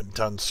really haven't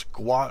done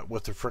squat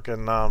with the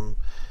frickin'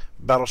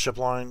 battleship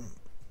line,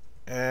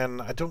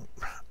 and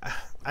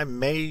I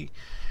may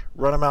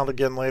run them out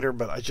again later,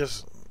 but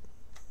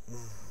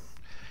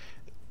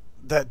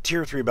that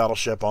tier 3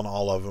 battleship on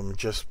all of them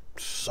just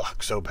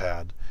sucks so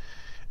bad.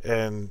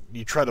 And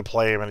you try to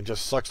play them and it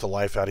just sucks the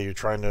life out of you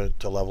trying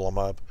to level them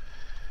up.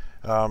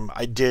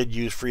 I did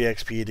use free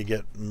XP to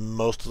get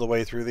most of the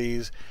way through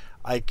these.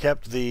 I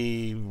kept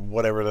the,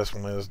 whatever this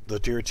one is, the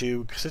tier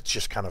 2, because it's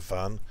just kind of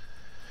fun.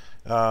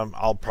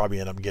 I'll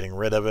probably end up getting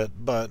rid of it,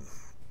 but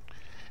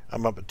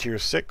I'm up at tier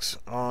 6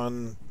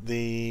 on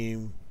the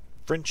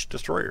French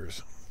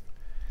destroyers.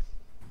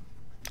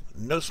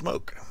 No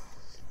smoke.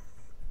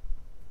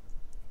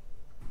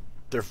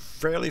 They're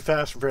fairly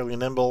fast and fairly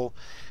nimble.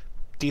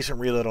 Decent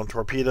reload on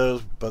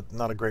torpedoes, but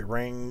not a great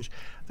range.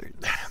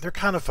 They're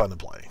kind of fun to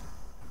play.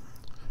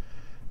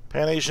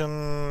 Pan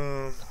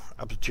Asian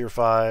up to tier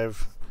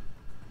 5.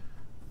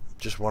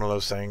 Just one of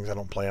those things. I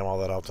don't play them all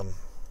that often.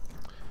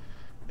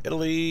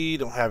 Italy,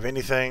 don't have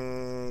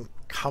anything.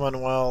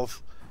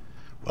 Commonwealth.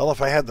 Well,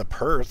 if I had the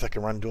Perth, I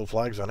can run dual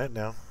flags on it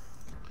now.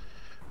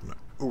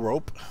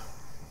 Europe.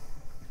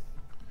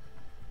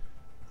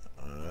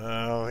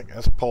 I think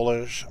that's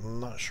Polish. I'm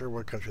not sure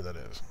what country that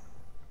is.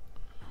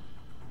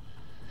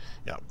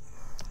 Yeah.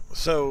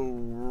 So,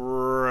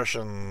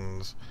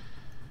 Russians.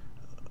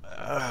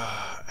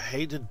 I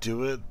hate to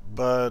do it,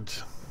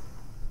 but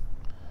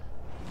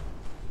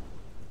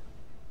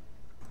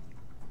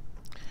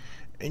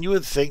and you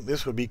would think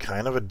this would be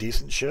kind of a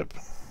decent ship.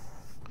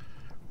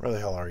 Where the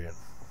hell are you?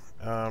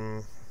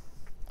 I'm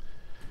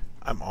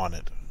on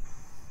it.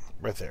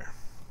 Right there.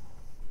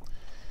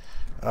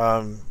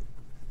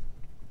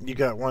 You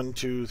got 1,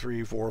 2,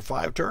 3, 4,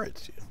 5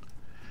 turrets.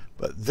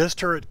 But this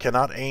turret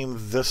cannot aim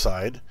this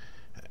side,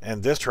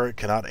 and this turret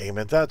cannot aim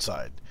at that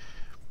side.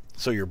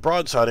 So you're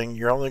broadsiding,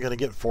 you're only going to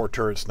get 4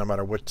 turrets no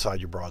matter which side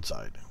you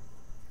broadside.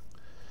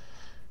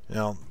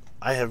 Now,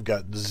 I have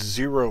got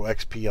 0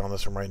 XP on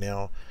this one right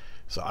now,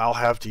 so I'll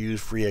have to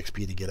use free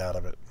XP to get out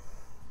of it.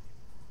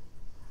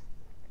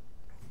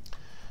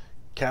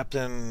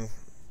 Captain,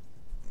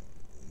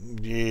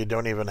 you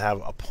don't even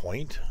have a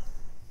point?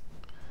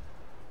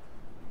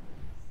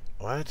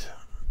 What?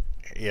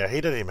 Yeah,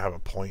 he doesn't even have a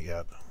point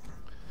yet.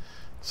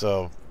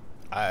 So,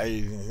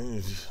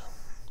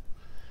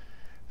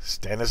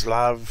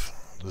 Stanislav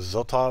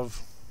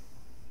Zotov.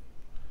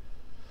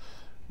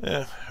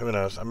 Who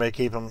knows? I may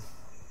keep them,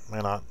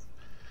 may not.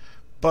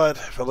 But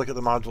if I look at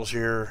the modules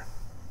here,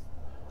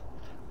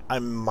 I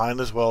might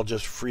as well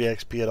just free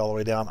XP it all the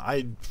way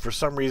down. For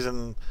some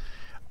reason,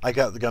 I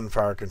got the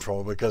gunfire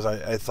control because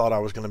I thought I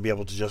was going to be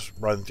able to just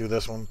run through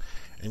this one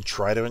and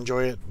try to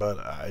enjoy it, but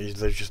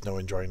there's just no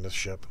enjoying this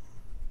ship.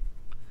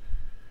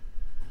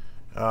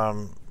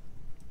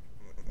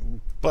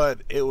 But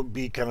it would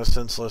be kind of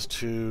senseless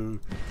to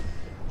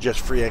just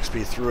free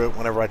XP through it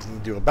whenever I can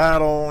do a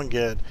battle and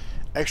get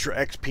extra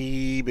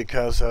XP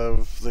because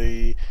of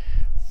the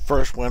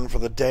first win for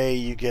the day.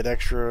 You get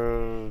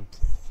extra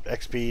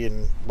XP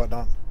and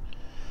whatnot.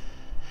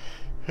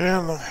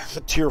 And it's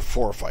a tier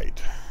 4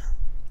 fight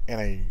in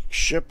a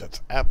ship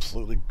that's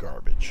absolutely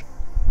garbage.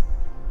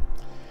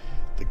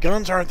 The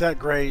guns aren't that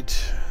great.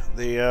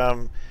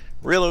 The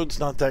reload's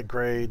not that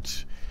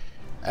great.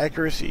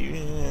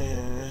 Accuracy,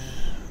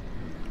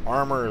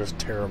 armor is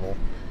terrible.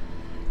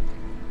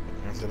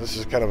 So this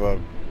is kind of a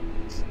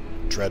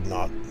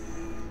dreadnought.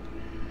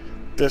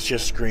 This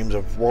just screams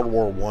of World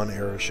War I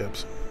era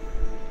ships.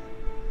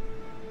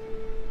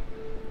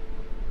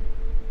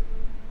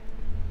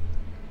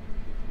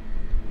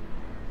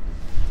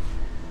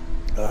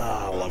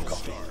 I love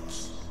coffee.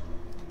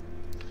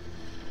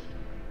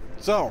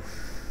 So,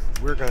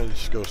 we're going to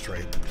just go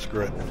straight.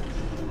 Screw it.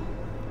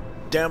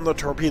 Damn the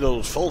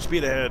torpedoes, full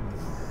speed ahead.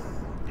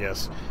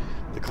 Yes,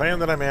 the clan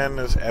that I'm in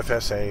is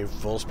FSA,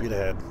 full speed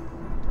ahead.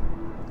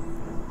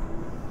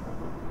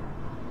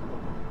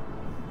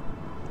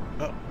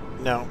 Oh,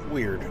 now,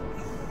 weird.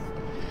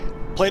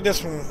 Played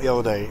this one the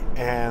other day,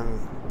 and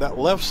that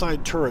left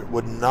side turret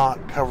would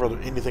not cover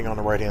anything on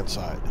the right hand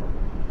side.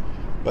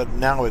 But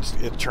now it's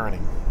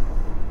turning.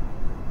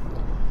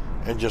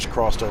 And just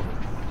crossed over.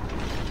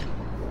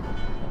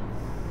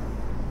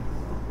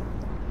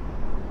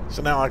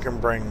 So now I can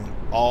bring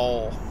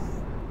all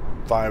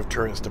 5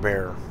 turrets to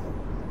bear.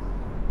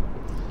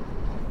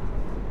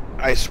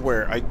 I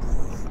swear,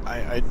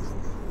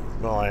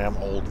 well, I am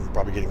old and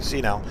probably getting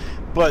senile,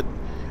 but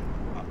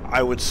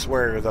I would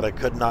swear that I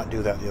could not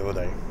do that the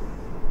other day.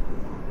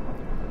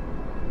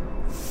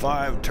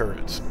 5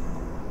 turrets.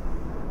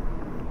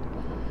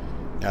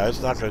 Now,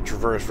 it's not going to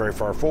traverse very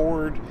far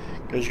forward,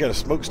 because you got a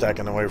smokestack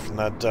in the way from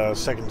that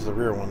second to the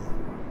rear one.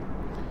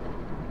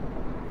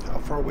 How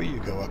far will you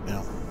go up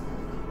now?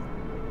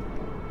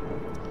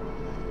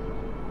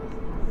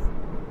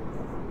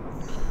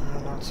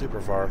 Not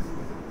super far.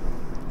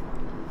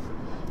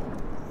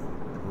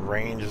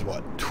 Range is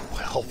what,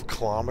 12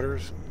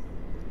 kilometers?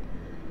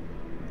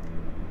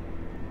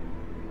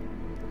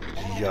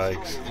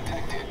 Yikes.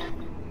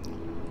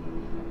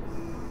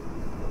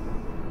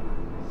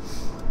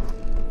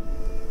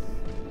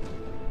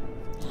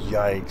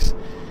 Yikes.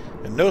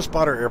 And no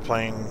spotter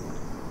airplane.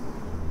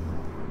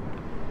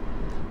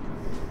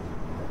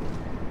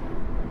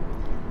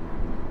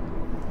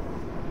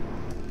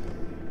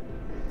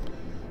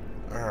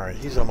 Alright,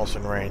 he's almost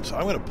in range. So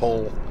I'm going to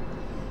pull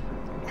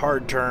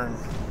hard turn,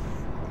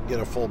 get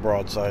a full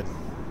broadside.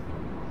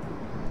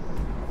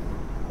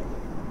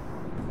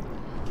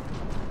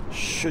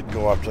 Should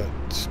go up to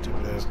that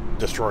stupid ass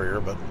destroyer,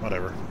 but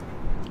whatever.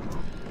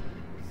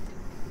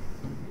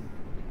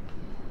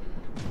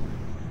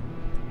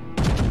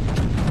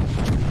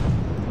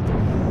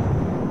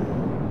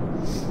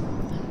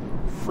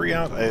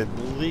 Freon, I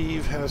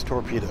believe, has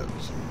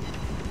torpedoes.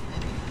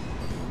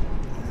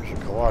 There's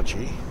a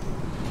Kawachi.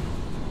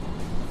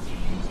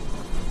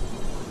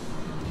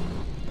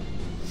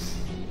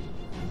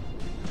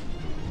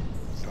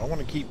 I want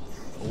to keep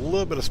a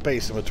little bit of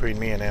space in between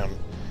me and him.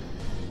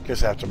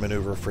 Guess I have to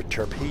maneuver for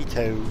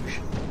torpedoes.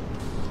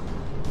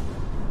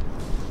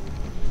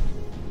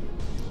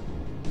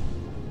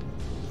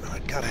 I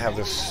gotta have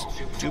this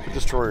stupid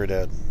destroyer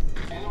dead.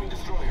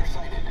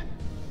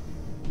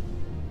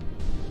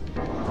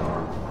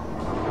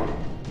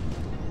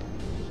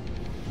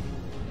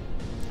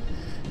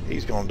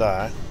 He's gonna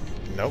die.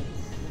 Nope.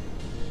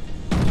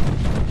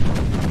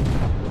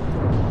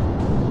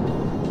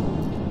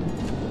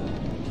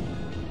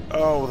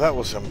 Oh, that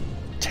was some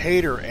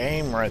tater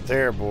aim right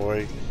there,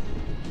 boy.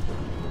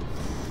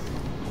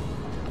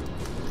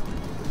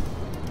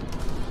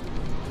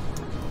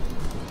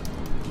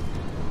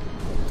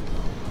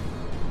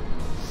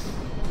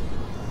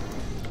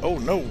 Oh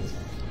no.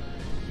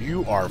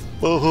 You are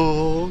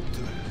fucked.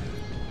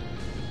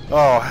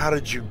 Oh, how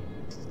did you...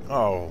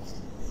 Oh.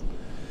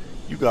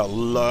 You got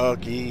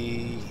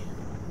lucky.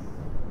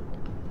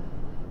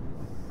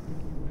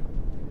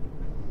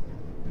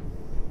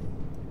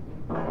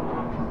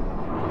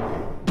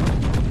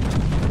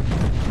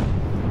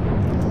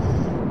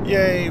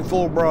 Yay,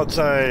 full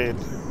broadside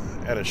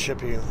at a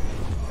ship.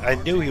 I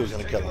knew he was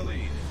going to kill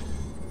him.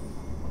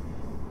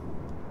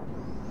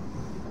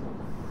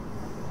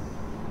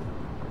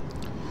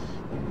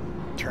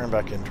 Turn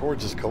back in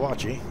towards his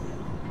Kawachi.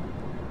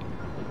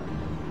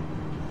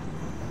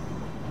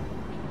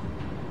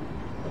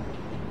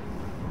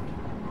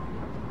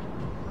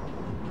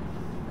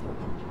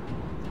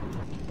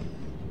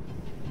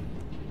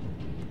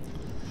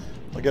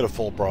 I get a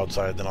full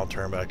broadside, then I'll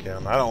turn back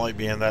in. I don't like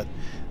being that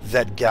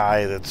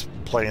guy that's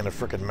playing the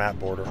frickin' map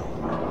border.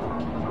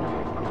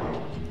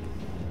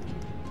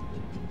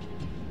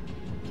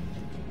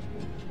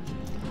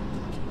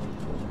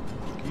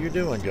 What are you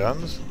doing,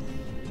 guns?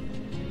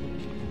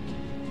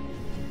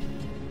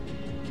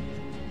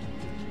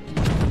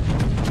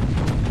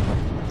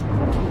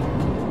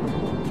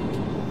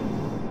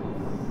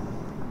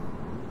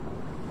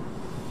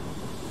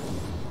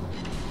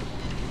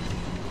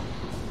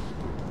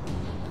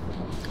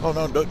 Oh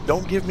no,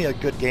 don't give me a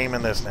good game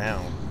in this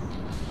now.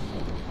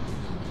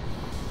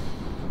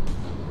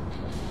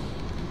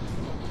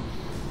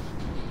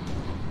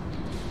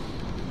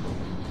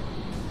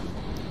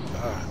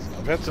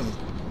 I've had some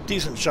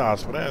decent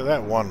shots, but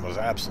that one was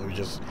absolutely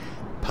just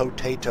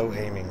potato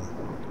aiming.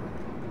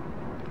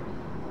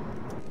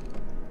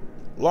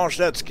 Launch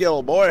that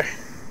skill, boy.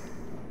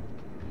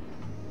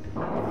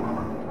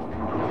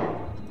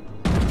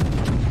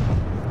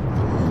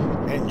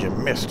 And you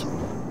missed.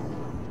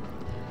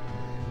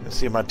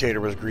 See if my tater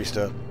was greased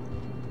up.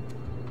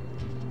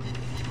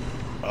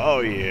 Oh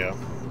yeah.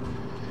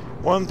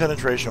 One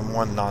penetration,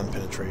 one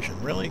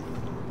non-penetration. Really?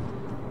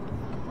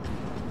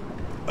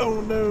 Oh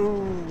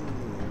no!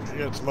 She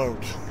got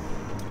smoked.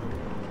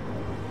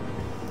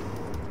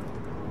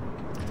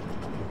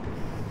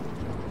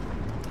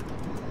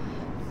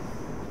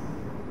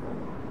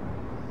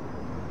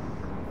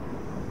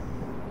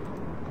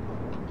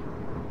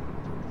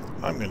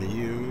 I'm going to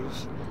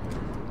use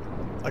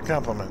a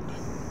compliment.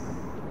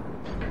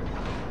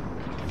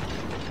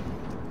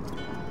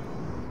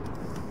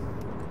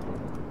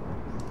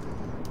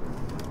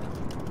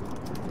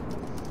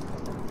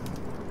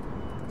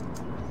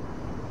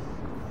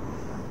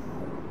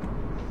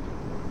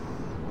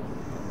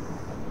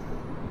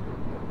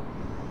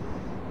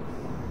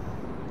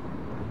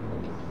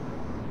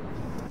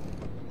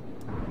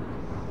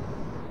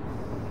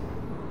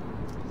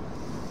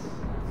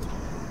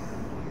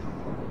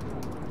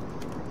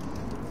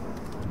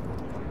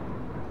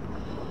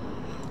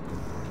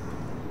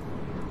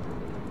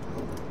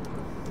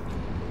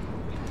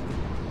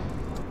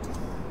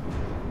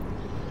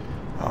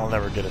 I'll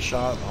never get a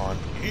shot on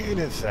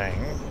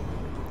anything.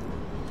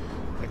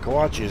 The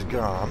Kawachi is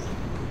gone.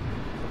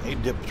 He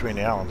dipped between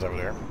the islands over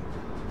there.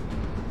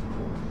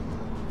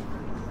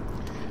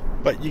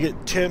 But you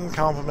get 10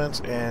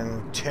 compliments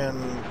and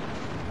 10...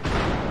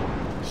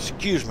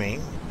 Excuse me.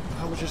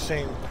 I was just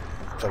saying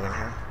something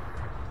here.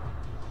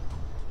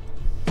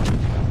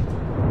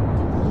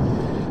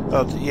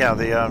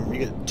 Yeah, you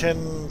get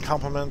 10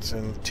 compliments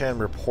and 10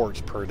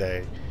 reports per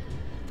day.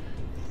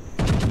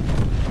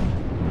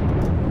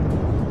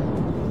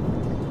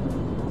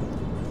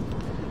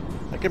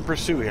 I can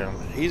pursue him.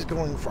 He's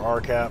going for our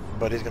cap,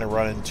 but he's going to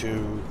run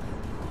into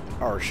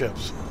our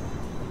ships.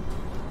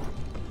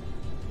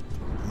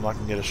 I'm not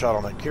going to get a shot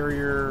on that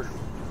carrier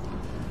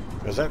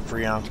because that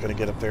Freon's going to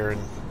get up there and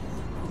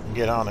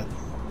get on it.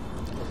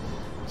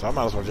 So I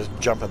might as well just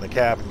jump in the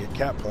cap and get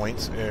cap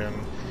points and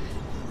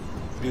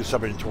do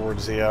something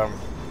towards the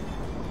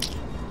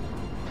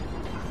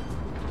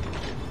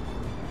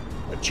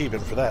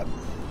achievement for that.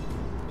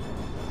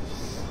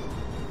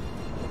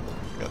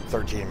 Got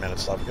 13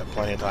 minutes left. Got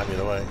plenty of time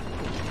either way.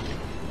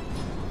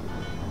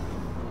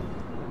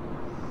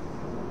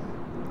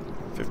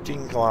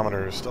 15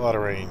 kilometers, still out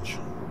of range.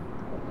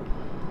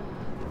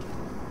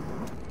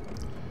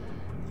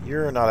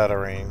 You're not out of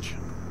range.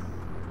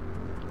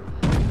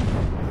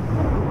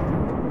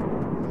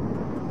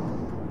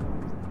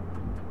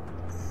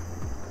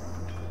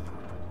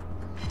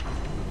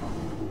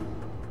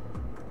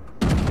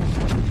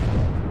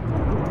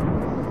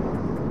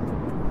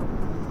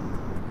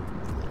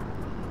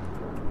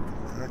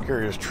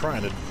 Carrier's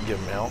trying to give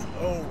him hell.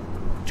 Oh,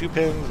 2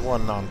 pins,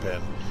 1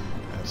 non-pin.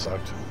 That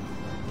sucked.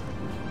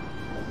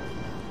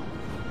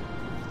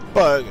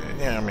 But,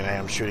 yeah, I mean, I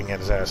am shooting at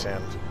his ass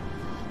end.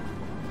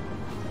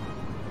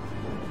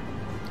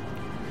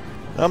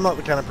 I'm not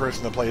the kind of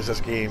person that plays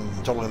this game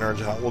and totally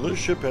nerds out. Well, this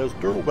ship has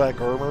turtleback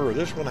armor, or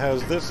this one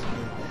has this.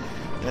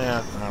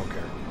 Yeah, I don't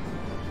care.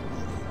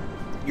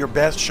 Your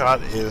best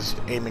shot is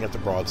aiming at the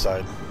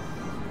broadside.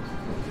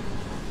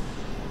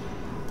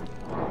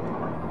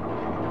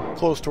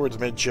 Close towards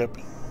midship.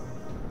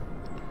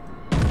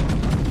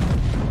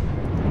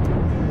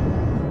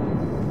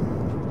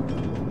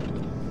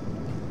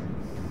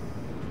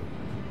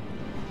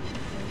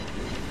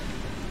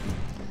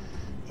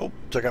 Oh,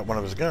 took out one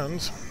of his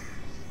guns.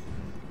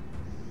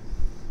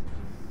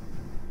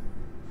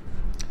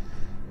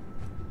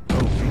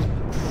 Oh, he's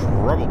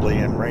probably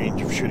in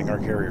range of shooting our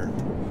carrier.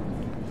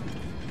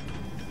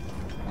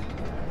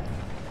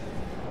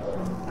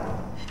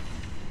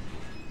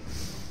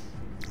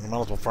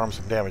 Might as well farm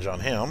some damage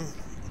on him.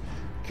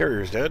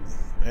 Carrier's dead,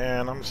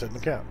 and I'm sitting the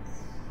cap.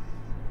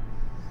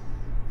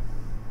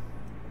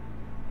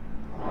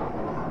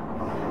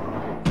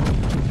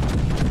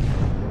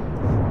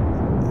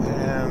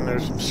 And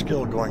there's some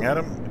skill going at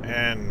him,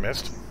 and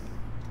missed.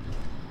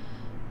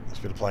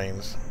 Must be the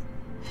planes.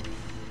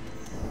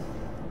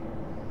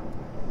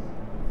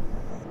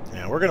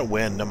 Yeah, we're going to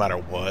win no matter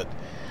what.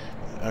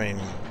 I mean,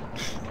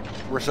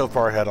 we're so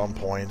far ahead on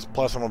points.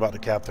 Plus, I'm about to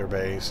cap their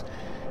base.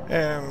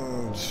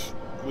 And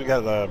we got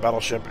a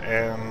battleship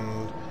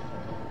and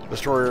a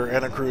destroyer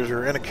and a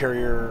cruiser and a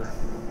carrier.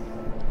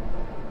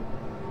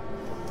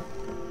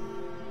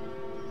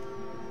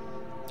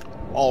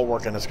 All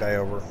working this guy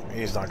over.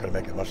 He's not going to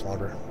make it much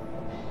longer.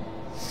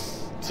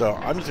 So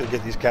I'm just going to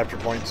get these capture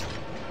points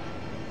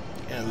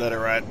and let it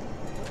ride.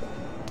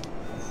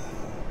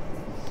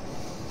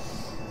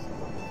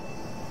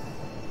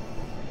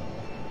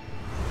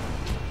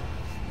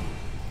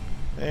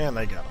 And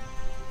they got him.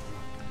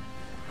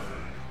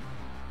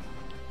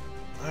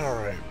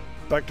 Alright,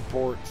 back to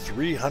port.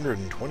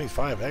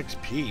 325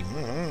 XP.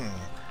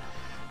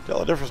 Tell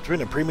the difference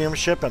between a premium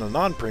ship and a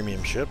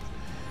non-premium ship.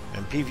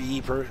 And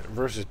PvE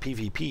versus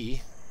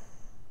PvP.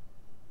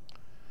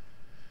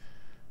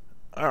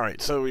 Alright,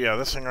 so yeah,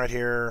 this thing right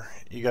here,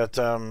 you got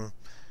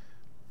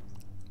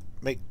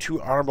make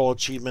 2 honorable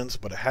achievements,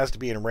 but it has to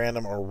be in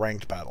random or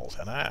ranked battles,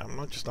 and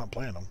I'm just not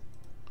playing them.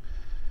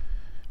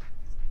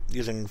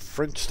 Using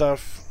French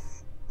stuff,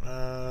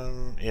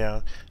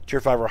 yeah, tier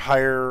 5 or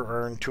higher,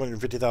 earn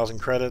 250,000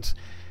 credits,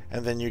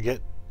 and then you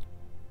get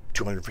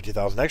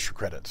 250,000 extra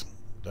credits.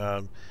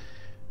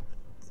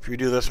 If you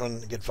do this one,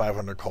 get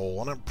 500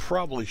 coal, and I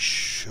probably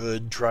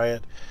should try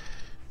it,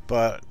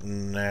 but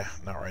nah,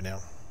 not right now.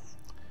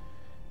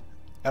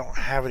 I don't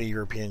have any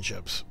European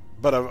ships,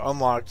 but I've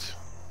unlocked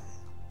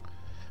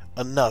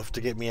enough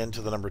to get me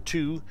into the number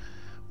 2,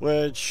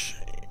 which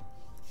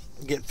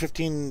get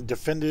 15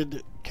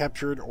 defended,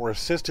 captured, or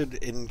assisted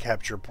in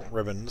capture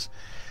ribbons.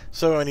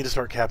 So I need to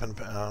start capping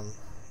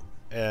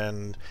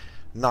and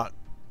not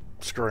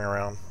screwing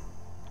around.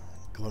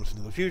 Glimpse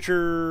into the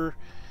future.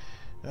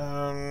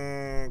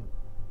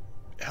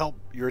 Help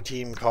your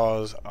team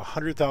cause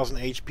 100,000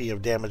 HP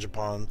of damage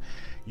upon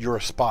your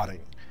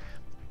spotting.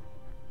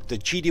 The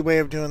cheaty way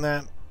of doing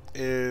that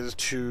is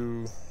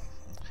to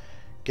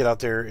get out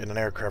there in an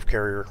aircraft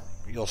carrier.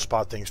 You'll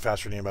spot things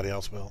faster than anybody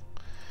else will.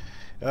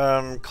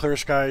 Clear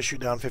skies, shoot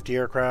down 50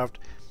 aircraft.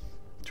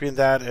 Between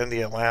that and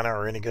the Atlanta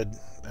or any good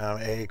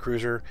AA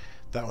cruiser,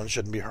 that one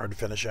shouldn't be hard to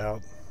finish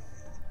out.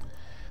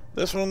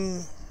 This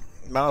one,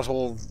 might as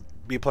well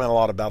be playing a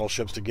lot of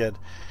battleships to get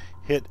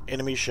hit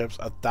enemy ships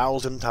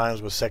 1,000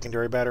 times with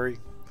secondary battery.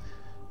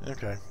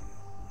 Okay.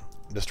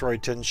 Destroy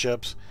 10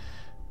 ships.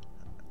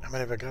 How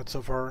many have I got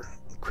so far?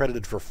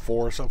 Credited for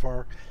 4 so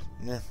far.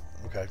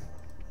 Okay.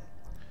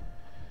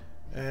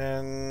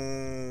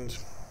 And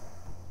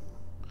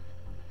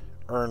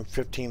earn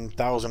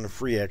 15,000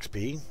 free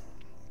XP.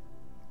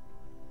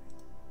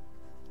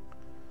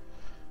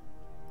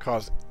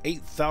 Cause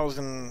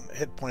 8,000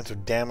 hit points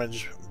of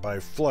damage by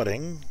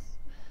flooding.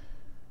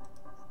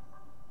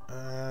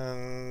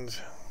 And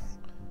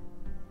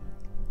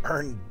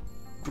earn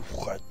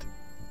what?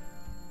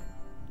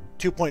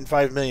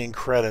 2.5 million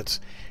credits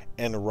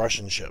in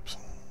Russian ships.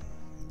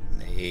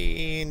 Nah,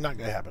 not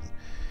gonna happen.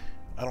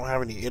 I don't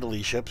have any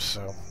Italy ships,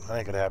 so that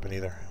ain't gonna happen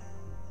either.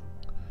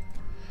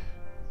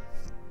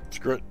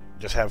 Screw it.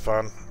 Just have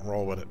fun.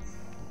 Roll with it.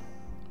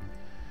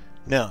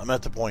 Now, I'm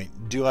at the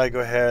point. Do I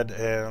go ahead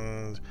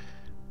and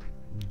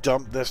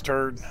dump this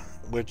turd?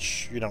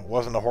 Which, you know,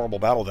 wasn't a horrible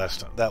battle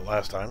that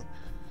last time.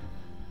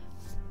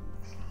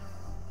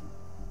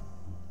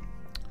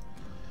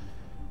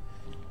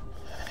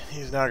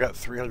 He's now got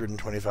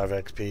 325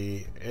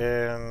 XP.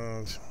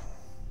 And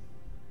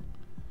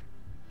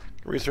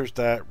research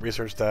that.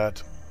 Research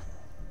that.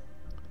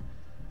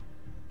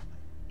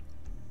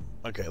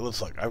 Okay,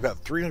 let's look. I've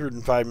got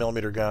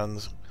 305mm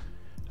guns,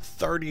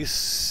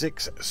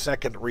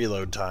 36-second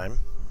reload time.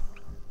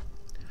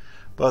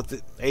 But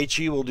the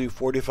HE will do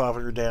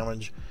 4,500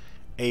 damage,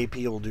 AP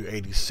will do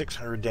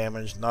 8,600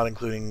 damage, not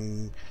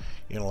including,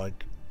 you know,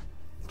 like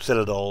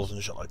citadels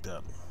and shit like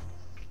that.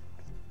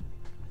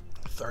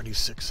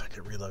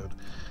 36-second reload.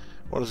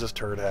 What does this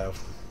turd have?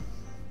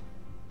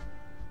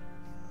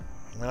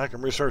 I mean, I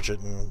can research it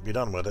and be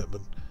done with it,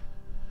 but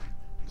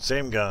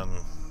same gun.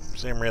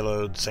 Same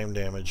reload, same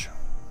damage.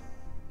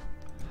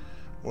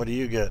 What do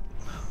you get?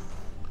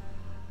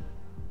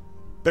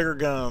 Bigger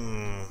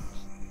gun.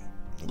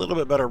 A little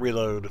bit better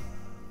reload.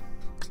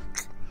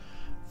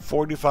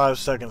 45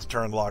 seconds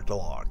turn lock to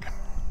lock.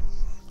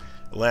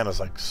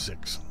 Atlanta's like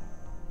 6.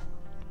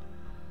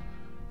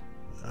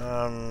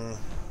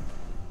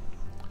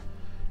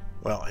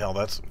 Well, hell,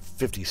 that's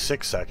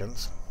 56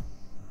 seconds.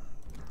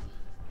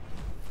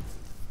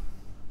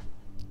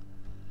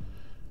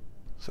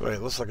 So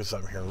wait, let's look at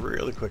something here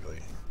really quickly.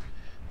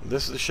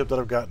 This is the ship that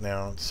I've got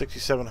now.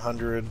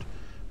 6,700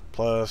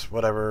 plus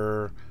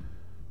whatever.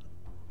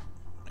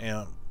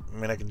 Yeah, I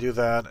mean I can do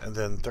that, and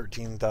then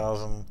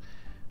 13,000.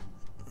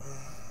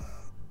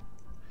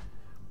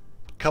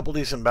 Couple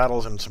decent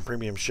battles and some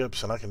premium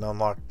ships, and I can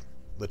unlock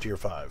the tier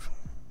 5.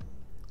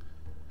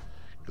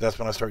 That's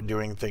when I start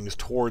doing things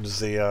towards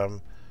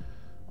the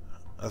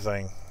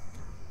thing.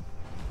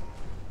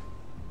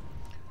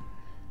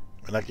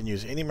 And I can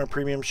use any of my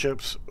premium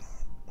ships,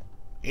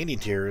 any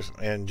tiers,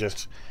 and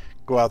just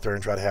go out there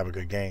and try to have a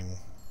good game.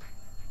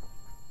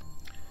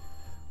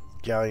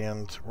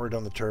 galleons. We're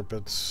done the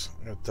turrets.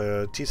 At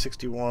the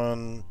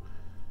T-61.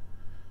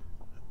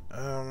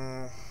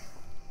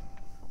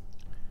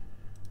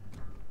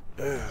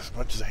 As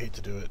much as I hate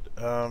to do it,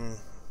 I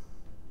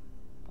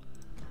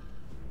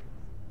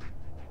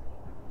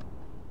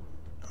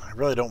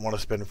really don't want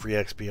to spend free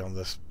XP on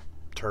this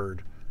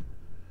turd.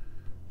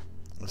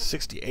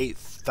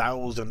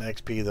 68,000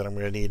 XP that I'm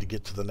going to need to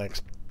get to the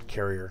next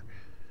carrier.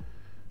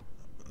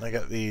 I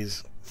got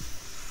these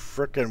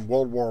frickin'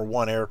 World War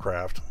I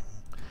aircraft.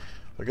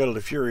 If I go to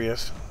the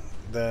Furious,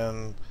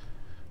 then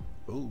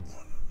ooh,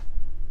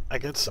 I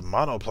get some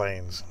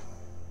monoplanes.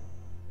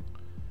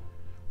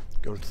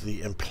 Go to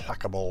the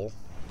Implacable.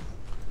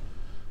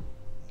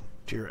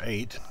 Tier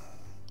 8.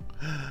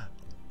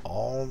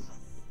 All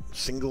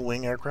single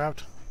wing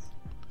aircraft.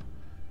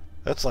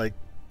 That's like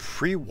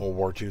pre-World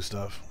War II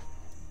stuff.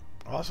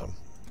 Awesome.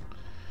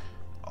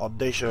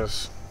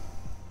 Audacious.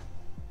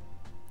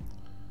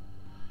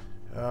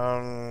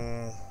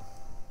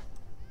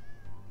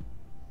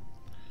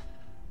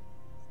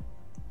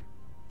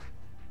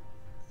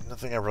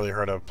 Nothing I've really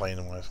heard of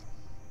playing with.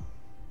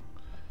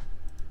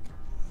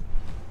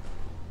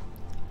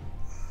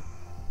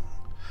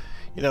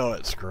 You know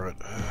what? Screw it.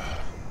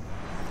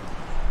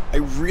 I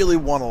really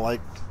want to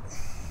like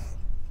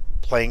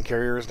playing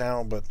carriers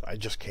now, but I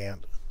just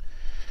can't.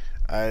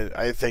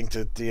 I think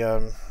that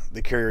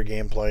the carrier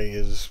gameplay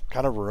is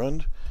kind of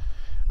ruined.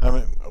 I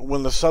mean,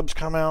 when the subs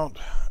come out,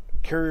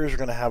 carriers are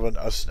going to have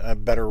a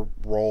better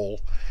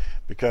role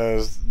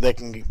because they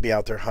can be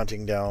out there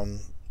hunting down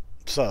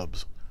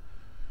subs.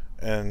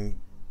 And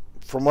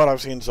from what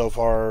I've seen so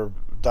far,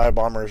 dive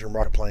bombers and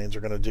rocket planes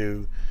are going to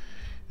do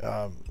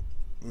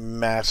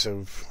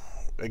massive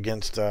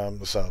against the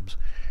subs.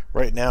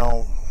 Right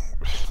now,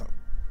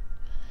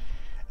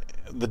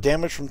 the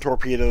damage from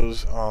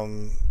torpedoes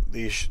on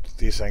these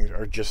things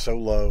are just so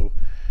low.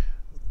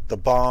 The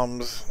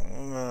bombs,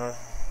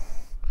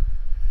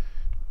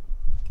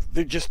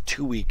 they're just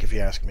too weak, if you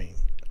ask me.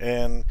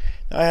 And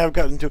I have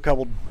gotten into a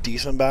couple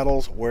decent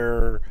battles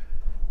where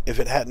if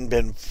it hadn't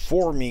been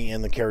for me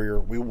in the carrier,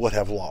 we would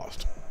have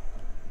lost.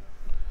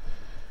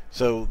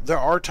 So there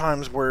are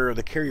times where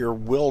the carrier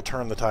will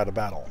turn the tide of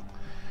battle.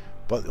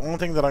 But the only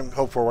thing that I'm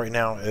hopeful right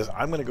now is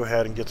I'm going to go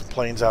ahead and get some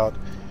planes out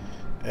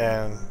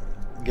and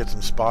get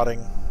some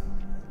spotting.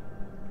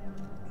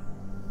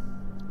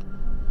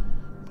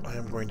 I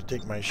am going to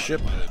take my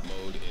ship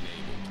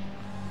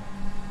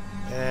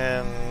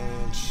and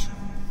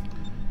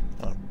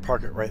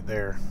park it right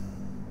there.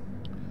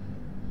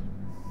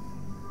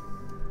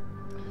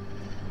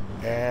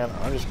 And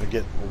I'm just going to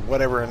get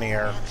whatever in the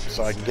air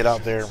so I can get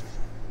out there.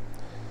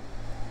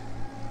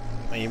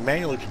 Now you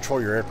manually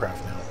control your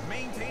aircraft now.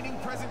 Maintaining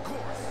present course.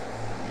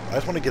 I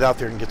just want to get out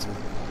there and get some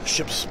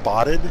ships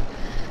spotted.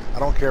 I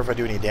don't care if I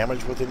do any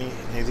damage with any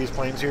of these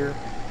planes here.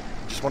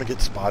 Just want to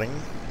get spotting.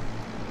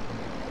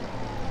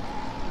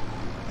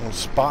 I'm going to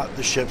spot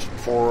the ships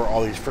before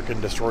all these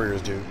frickin'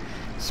 destroyers do.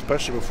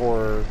 Especially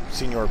before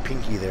Senior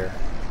Pinky there.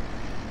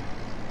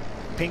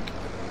 Pink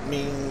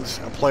means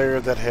a player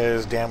that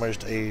has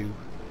damaged a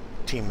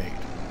teammate.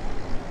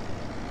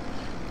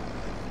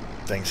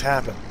 Things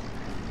happen.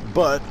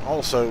 But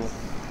also,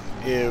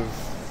 if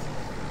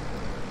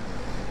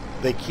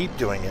they keep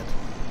doing it,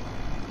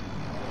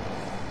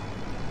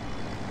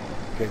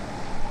 okay,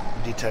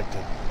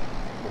 detected.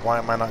 Why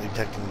am I not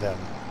detecting them?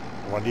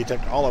 I want to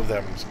detect all of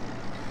them.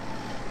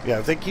 Yeah,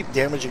 if they keep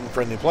damaging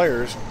friendly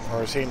players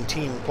or same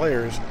team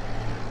players,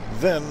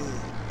 then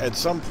at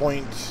some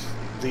point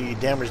the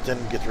damage then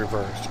gets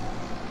reversed.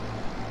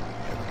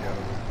 There we go.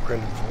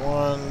 Credit for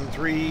 1,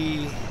 3.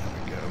 There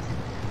we go.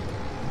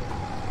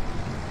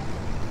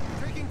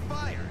 Taking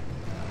fire.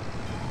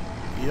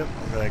 Yep,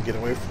 I'm going to get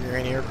away from your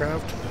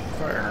anti-aircraft.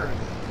 Fire.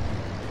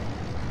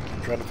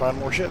 Keep trying to find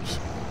more ships.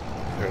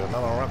 There's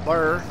another one right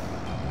there.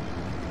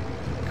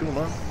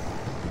 Kuma.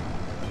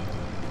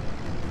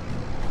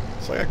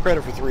 So I got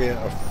credit for 3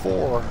 of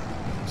 4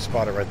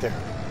 spotted right there.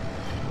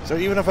 So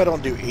even if I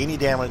don't do any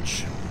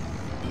damage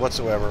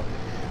whatsoever,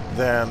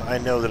 then I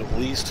know that at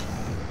least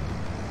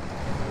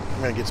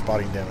I'm going to get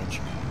spotting damage.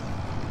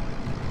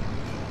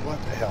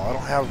 What the hell? I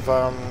don't have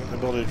the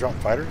ability to drop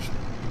fighters?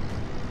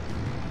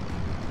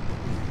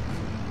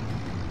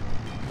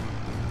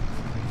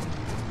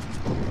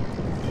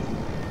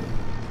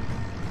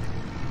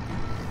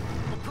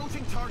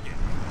 Approaching target.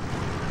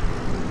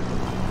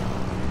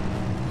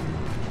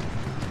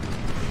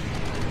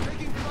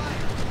 Taking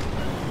fire.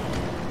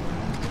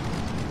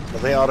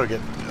 But they auto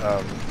get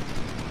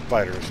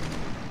fighters.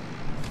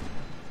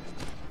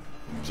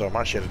 So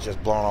my shit is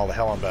just blowing all the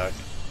hell on back.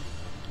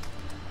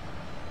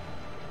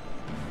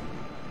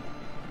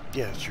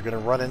 Yes, you're going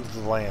to run into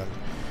the land.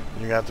 And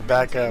you're going to have to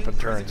back up and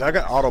turn. I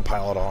got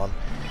autopilot on.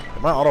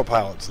 And my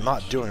autopilot's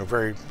not doing a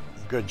very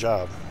good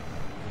job.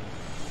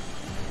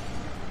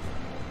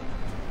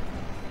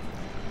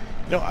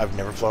 You know, I've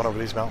never flown over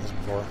these mountains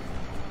before.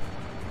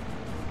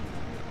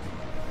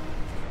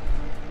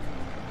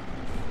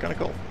 Kind of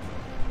cool.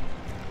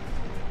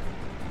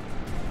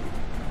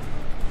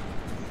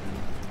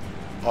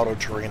 Auto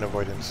terrain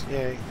avoidance.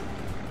 Yay.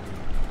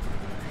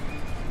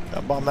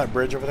 Bomb that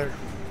bridge over there.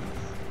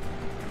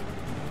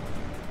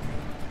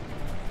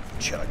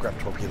 Shit, I grabbed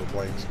torpedo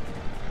planes.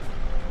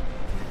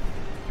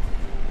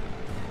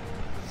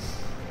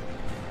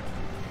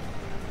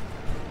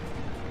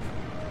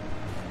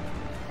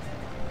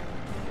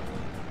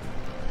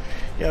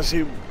 Yeah,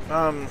 see,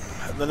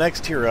 the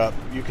next tier up,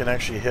 you can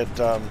actually hit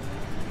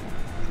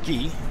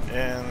key,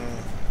 and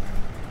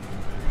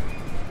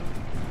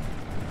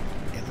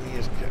enemy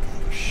is good.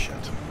 Oh,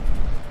 shit.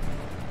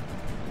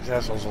 These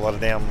assholes will let a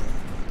damn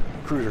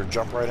cruiser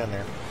jump right in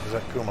there. Is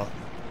that Kuma?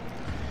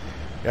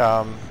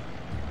 Yeah,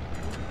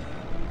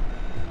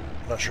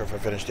 not sure if I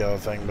finished the other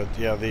thing, but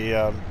yeah,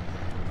 the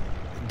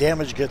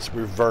damage gets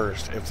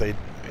reversed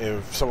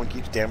if someone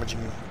keeps damaging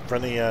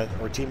friendly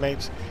or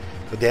teammates.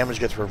 The damage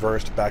gets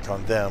reversed back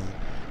on them,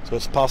 so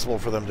it's possible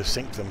for them to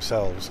sink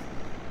themselves.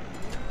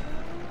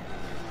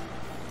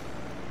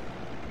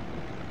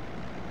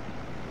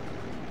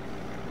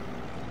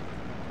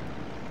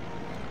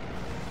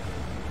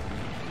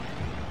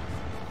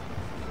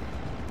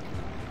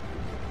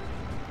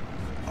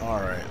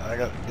 Alright, I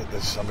gotta get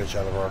this sumbitch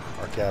out of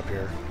our cap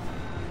here.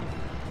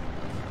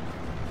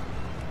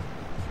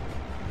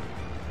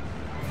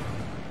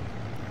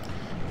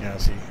 Yeah,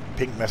 see,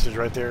 pink message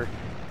right there.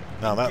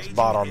 Now that's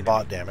bot on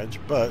bot damage,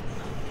 but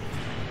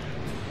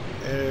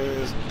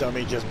his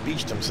dummy just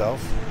beached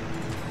himself.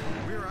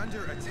 We're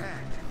under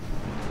attack.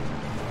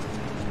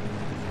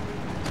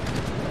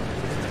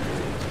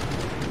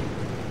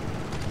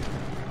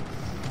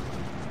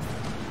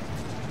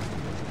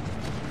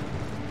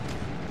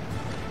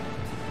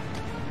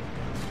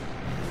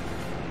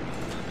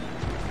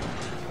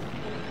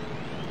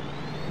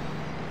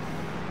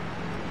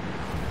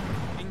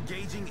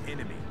 Engaging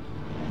enemy.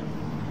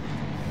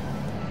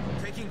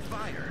 Taking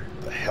fire.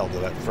 The hell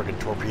did that friggin'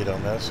 torpedo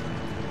miss?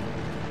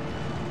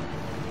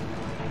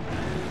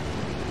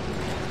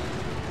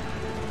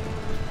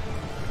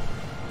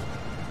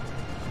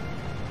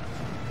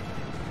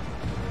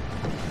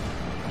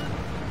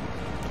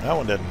 That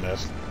one didn't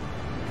miss.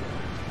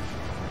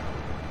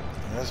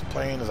 And this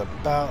plane is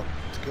about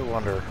to go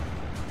under.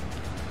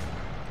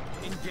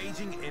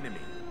 Engaging enemy.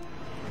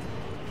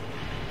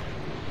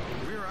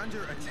 We're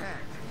under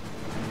attack.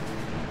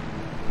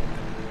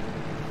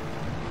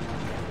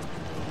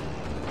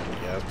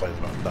 Yeah, this plane's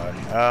about to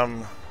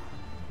die.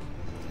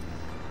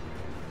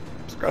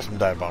 Let's grab some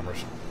dive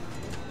bombers.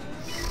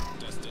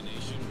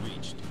 Destination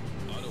reached.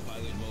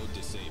 Autopilot mode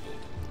disabled.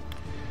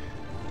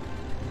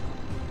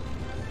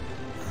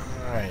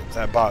 Alright,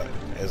 that bot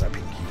is a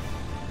pinky.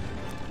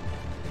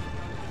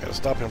 Gotta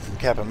stop him from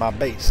capping my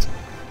base.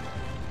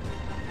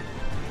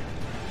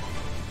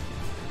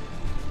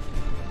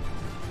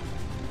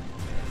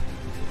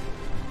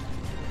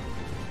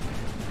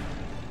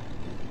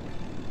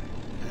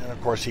 And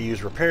of course he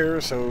used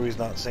repairs, so he's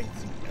not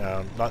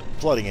not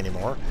flooding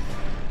anymore.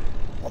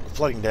 Want the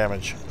flooding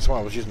damage, that's why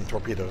I was using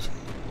torpedoes.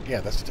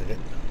 Yeah, that's the ticket.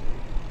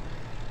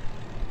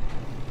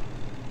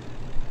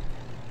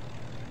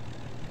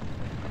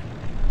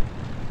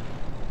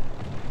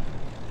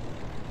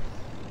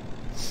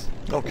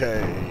 Okay,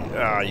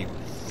 you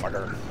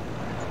fucker.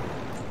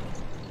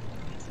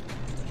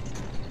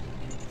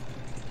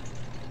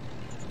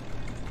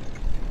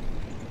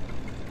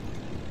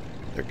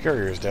 Their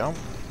carrier's down.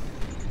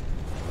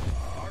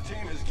 Our team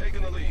has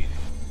taken the lead.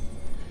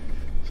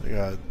 So we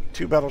got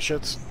 2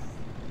 battleships.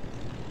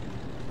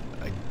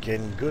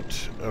 Again, good.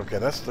 Okay,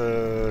 that's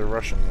the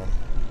Russian one.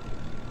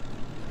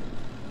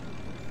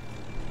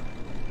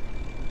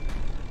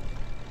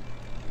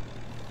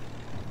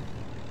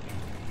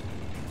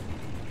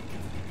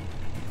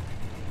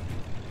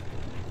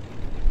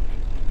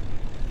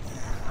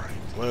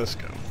 Let's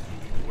go.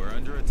 We're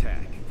under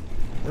attack.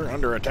 We're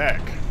under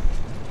attack.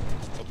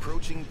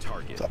 Approaching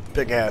target. It's a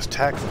big ass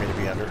tack for me to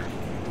be under.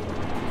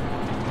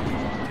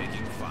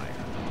 Taking fire.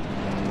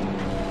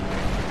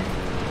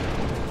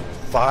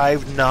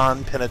 5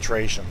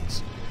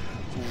 non-penetrations.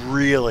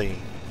 Really?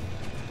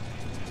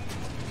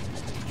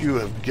 You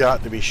have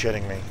got to be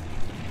shitting me.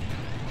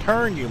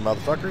 Turn, you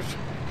motherfuckers.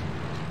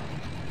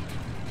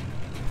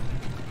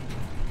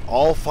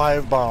 All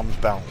 5 bombs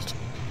bounced.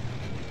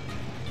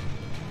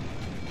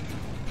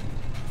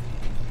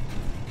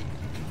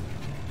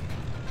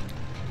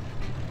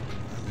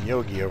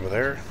 Yogi over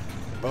there,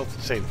 both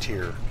the same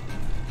tier.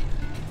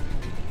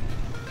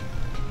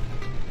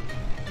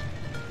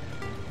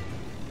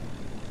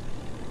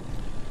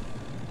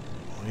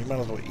 Well, you might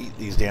as well eat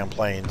these damn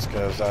planes,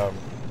 because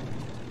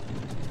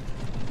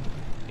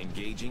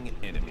Engaging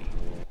enemy.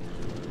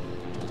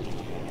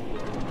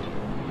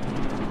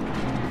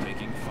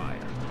 Taking fire.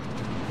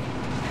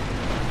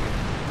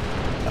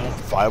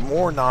 5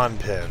 more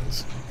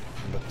non-pins,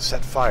 but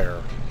set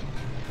fire.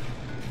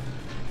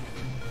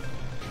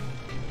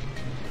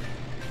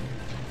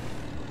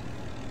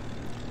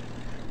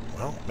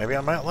 Well, maybe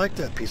I might like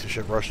that piece of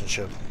shit Russian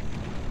ship.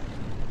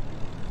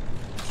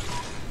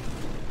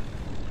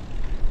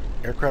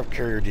 Aircraft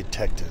carrier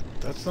detected.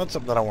 That's not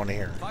something that I want to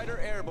hear. Fighter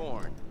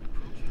airborne.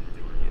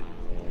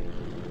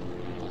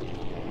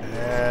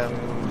 And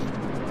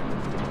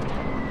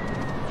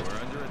We're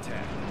under attack.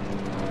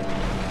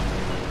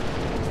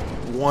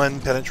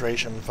 1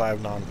 penetration,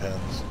 5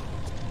 non-pens.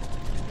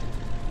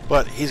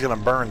 But he's going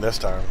to burn this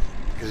time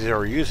because he's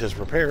already used his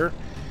repair.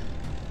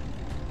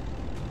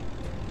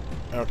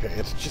 Okay,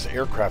 it's just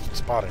aircraft that's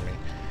spotting me.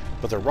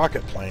 But they're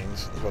rocket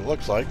planes, is what it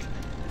looks like.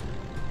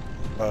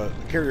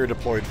 Carrier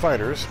deployed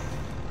fighters.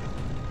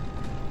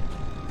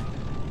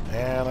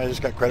 And I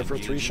just got credit for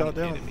 3 shot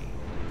down. Enemy.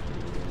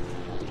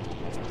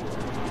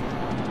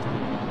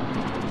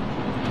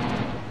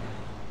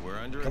 We're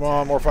under Come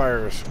on, more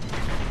fires.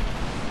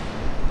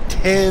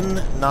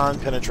 10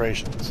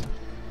 non-penetrations.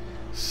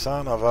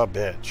 Son of a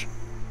bitch.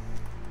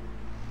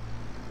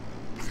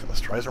 Let's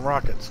try some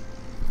rockets.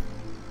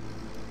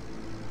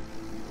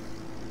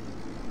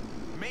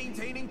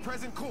 Maintaining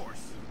present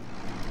course.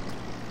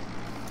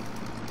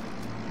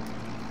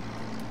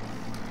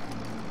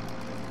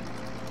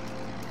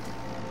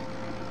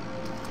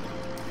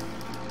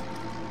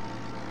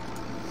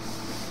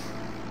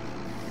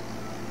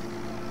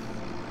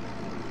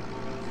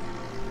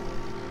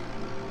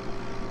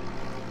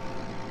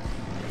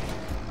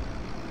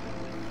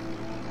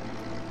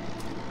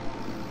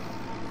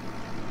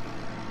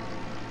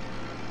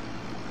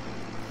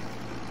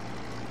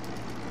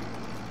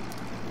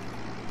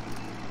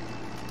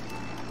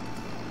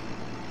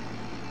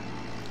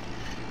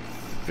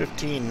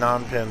 $15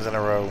 non-pins in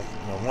a row.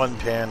 1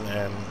 pin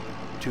and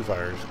 2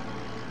 fires.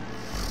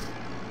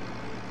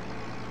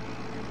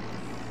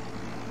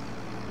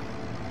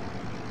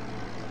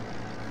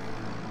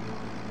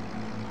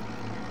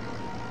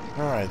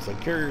 Alright, so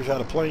carrier's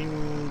out of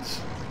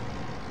planes.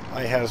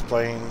 I has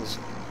planes.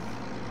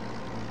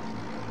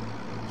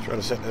 Let's try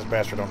to set this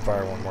bastard on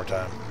fire one more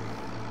time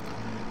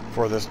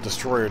before this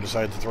destroyer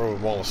decides to throw a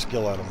wall of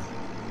skill at him.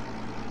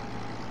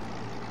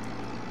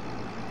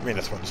 I mean,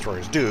 that's what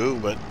destroyers do,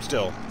 but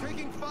still.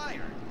 Taking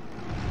fire.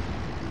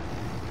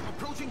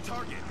 Approaching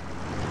target.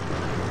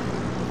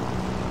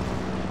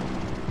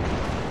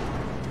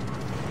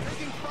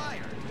 Taking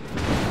fire.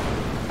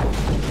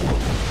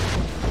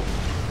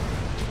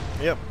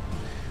 Yep.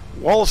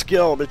 Wall of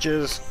skill,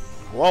 bitches.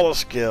 Wall of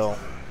skill.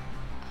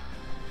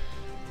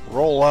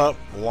 Roll up,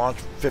 launch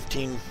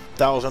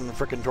 15,000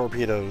 frickin'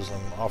 torpedoes,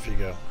 and off you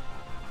go.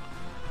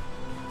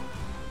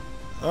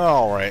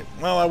 Alright.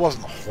 Well, that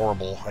wasn't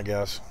horrible, I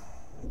guess.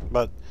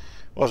 But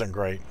wasn't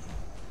great.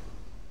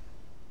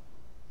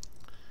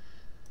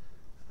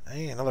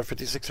 Hey, another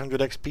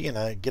 5,600 XP and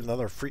I get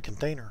another free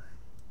container.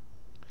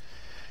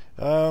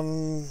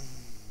 What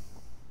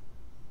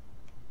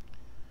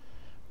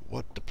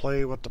to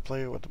play, what to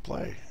play, what to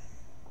play.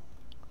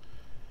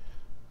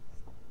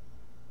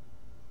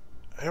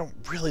 I don't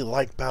really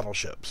like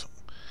battleships.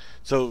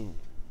 So,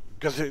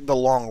 because of the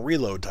long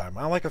reload time.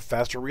 I like a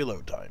faster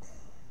reload time.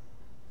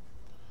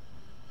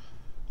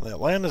 The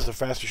Atlanta is the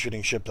fastest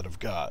shooting ship that I've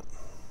got.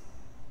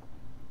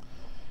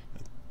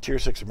 Tier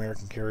 6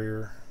 American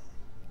carrier.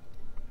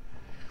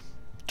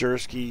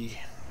 Dursky.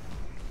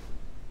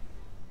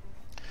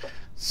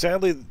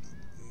 Sadly,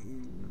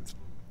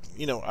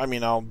 you know, I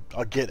mean, I'll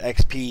get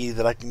XP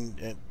that I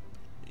can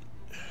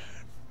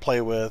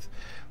play with.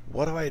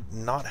 What do I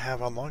not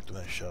have unlocked in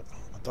this ship?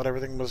 I thought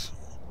everything was...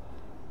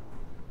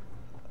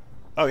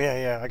 Oh,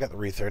 yeah, I got the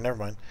wreath there. Never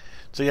mind.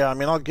 So, yeah, I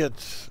mean, I'll get,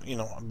 you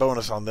know, a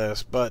bonus on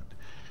this, but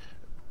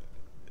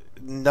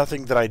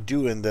nothing that I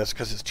do in this,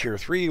 because it's tier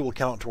 3, will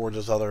count towards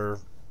those other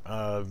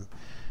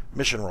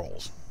mission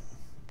rolls.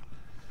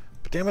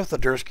 But damn it, the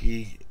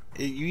Dursky,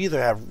 you either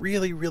have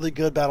really, really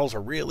good battles or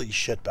really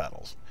shit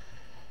battles.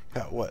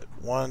 Got what?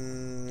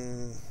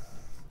 1,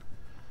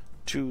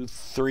 2,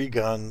 3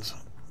 guns,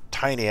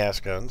 tiny ass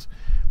guns,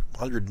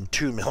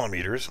 102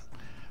 millimeters.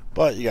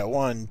 But you got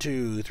 1,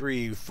 2,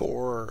 3,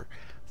 4,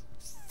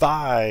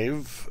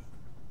 5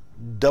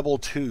 double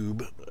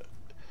tube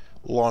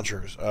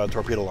launchers,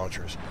 torpedo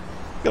launchers.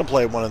 I'm gonna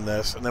play one in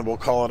this, and then we'll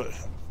call it.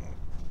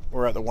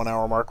 We're at the 1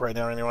 hour mark right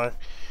now, anyway.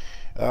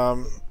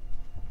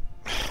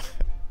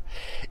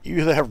 You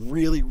either have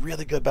really,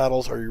 really good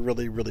battles or you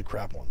really, really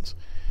crap ones,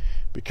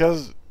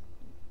 because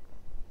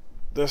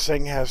this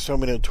thing has so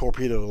many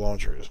torpedo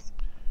launchers.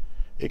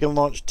 It can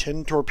launch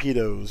 10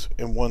 torpedoes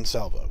in one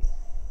salvo.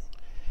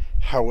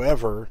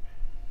 However,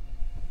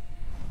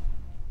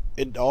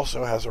 it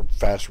also has a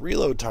fast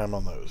reload time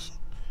on those.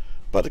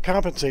 But to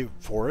compensate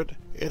for it,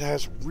 it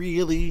has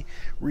really,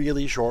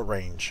 really short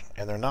range,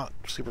 and they're not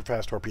super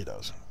fast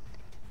torpedoes.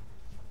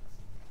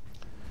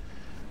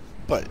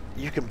 But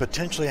you can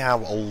potentially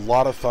have a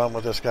lot of fun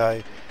with this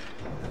guy,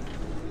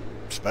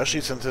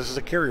 especially since this is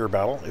a carrier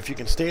battle. If you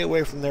can stay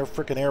away from their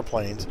freaking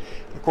airplanes.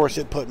 Of course,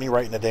 it put me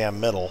right in the damn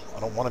middle. I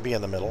don't want to be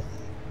in the middle.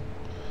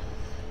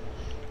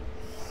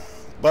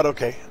 But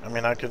okay, I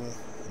mean, I can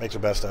make the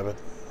best of it.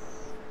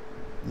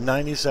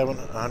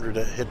 9,700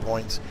 hit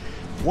points.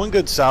 One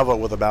good salvo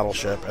with a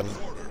battleship, and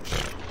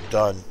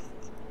done.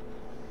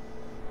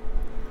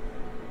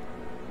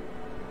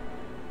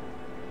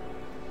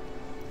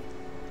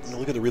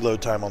 Look at the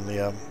reload time on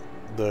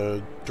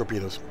the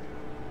torpedoes.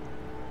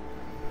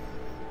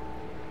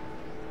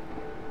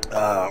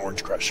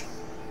 Orange Crush.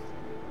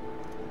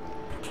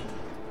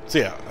 So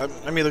yeah,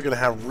 I'm either going to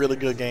have a really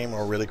good game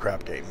or a really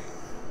crap game.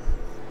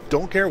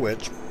 Don't care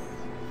which.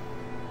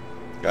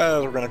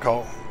 Guys, we're going to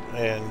call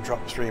and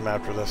drop the stream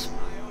after this.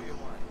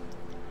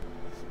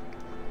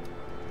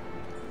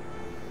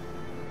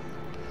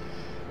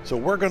 So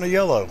we're going to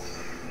yellow.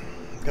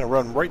 Going to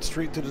run right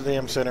straight to the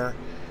damn center.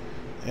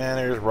 And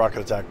there's a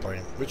rocket attack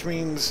plane. Which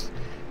means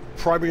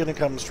probably going to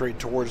come straight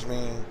towards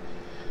me.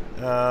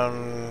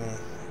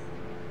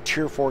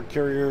 Tier 4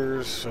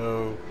 carriers,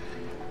 so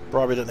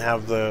probably didn't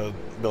have the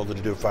ability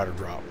to do a fighter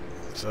drop.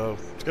 So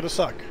it's going to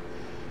suck.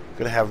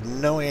 Going to have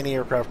no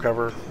anti-aircraft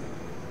cover.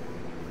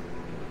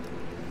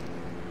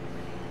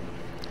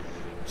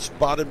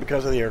 Spotted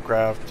because of the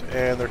aircraft,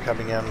 and they're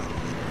coming in.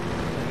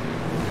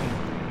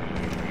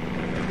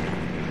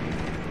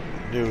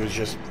 Do is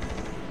just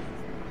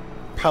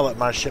pilot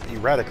my ship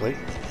erratically.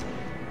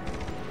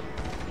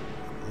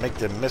 Make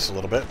them miss a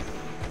little bit.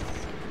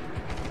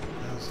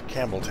 There's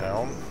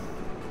Campbelltown.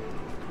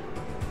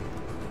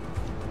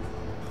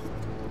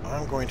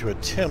 I'm going to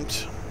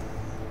attempt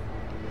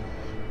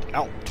to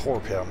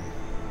out-torp him.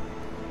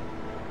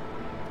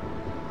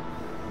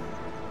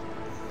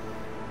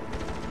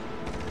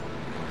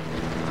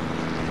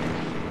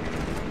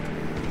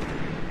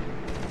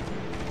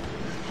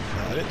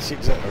 I didn't see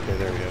exactly. Okay,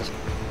 there he is.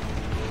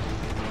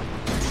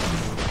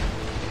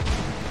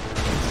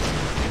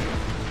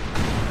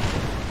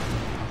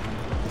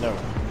 No.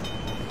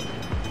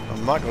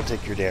 I'm not going to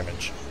take your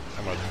damage.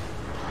 I'm going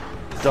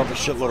to dump a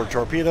shitload of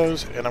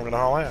torpedoes, and I'm going to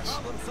haul ass.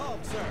 Problem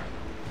solved, sir.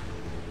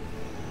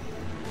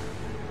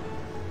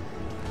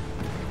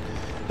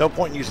 No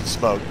point in using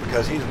smoke,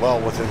 because he's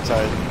well within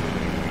inside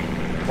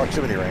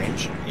proximity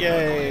range.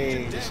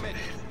 Yay! Damn it.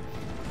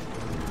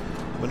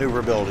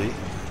 Maneuverability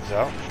is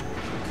out.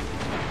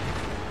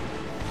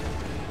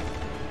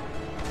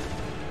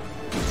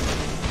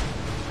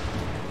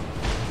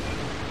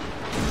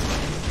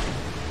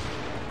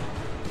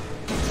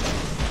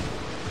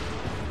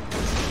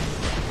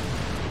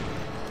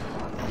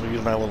 I'm gonna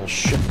use my little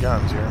shit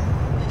guns here.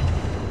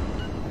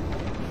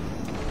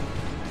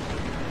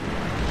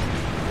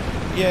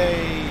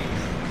 Yay!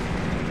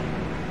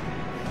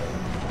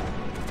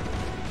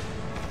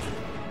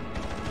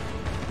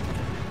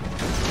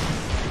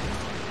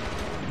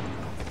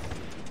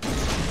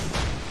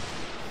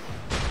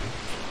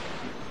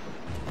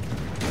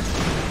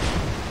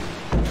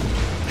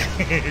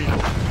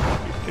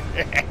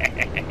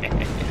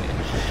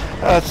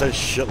 That's a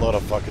shitload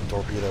of fucking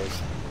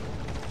torpedoes.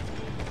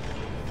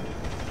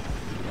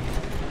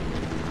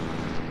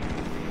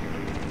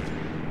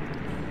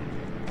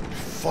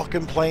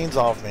 Fucking planes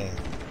off me.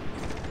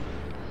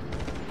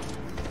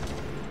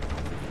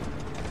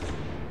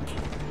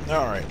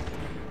 Alright.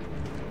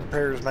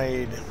 Repairs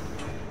made.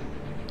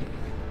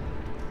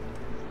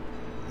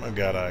 I've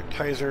got a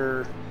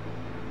Kaiser.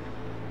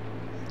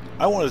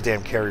 I want his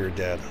damn carrier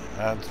dead.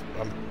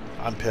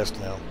 I'm pissed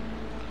now.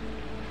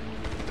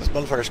 This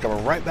motherfucker's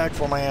coming right back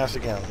for my ass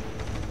again.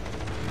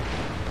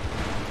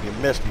 You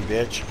missed me,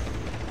 bitch.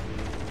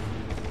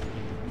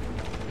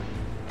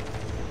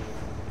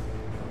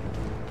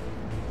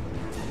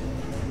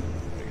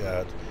 We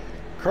got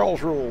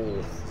Carl's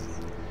Rule.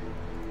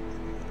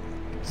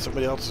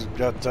 Somebody else has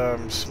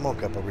got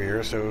smoke up over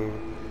here, so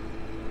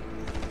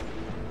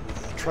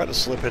I'll try to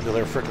slip into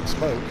their frickin'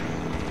 smoke.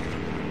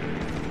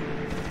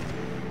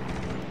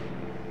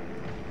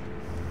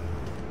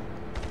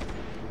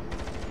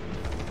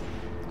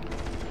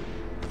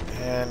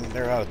 And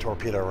they're out of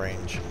torpedo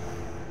range.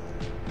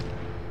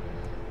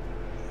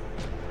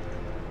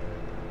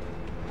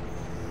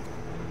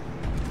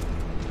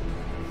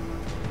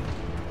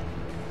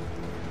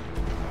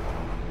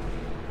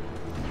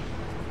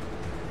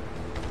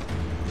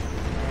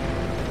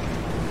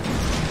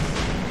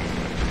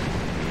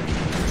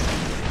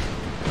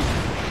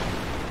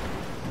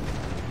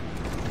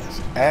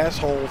 This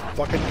asshole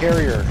fucking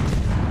carrier.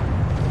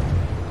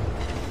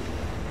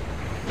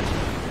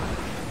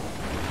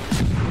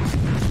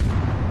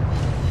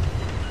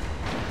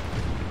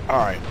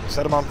 Alright,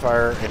 set him on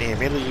fire, and he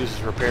immediately uses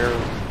repair.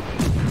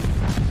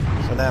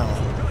 So now,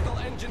 Critical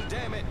engine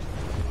damage.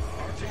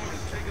 Our team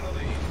has taken the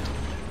lead.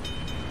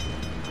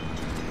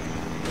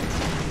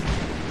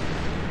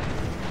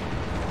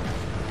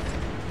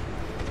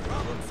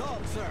 Problem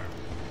solved, sir.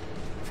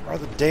 where are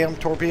the damn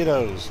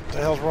torpedoes? What the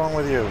hell's wrong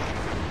with you?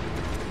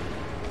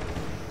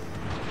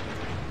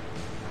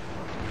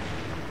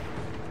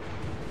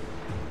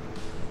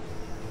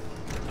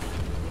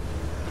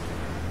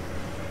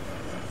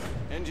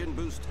 Engine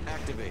boost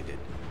activated.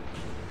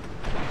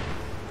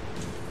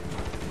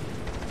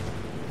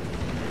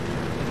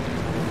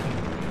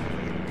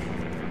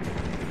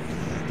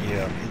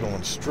 Yeah, I'm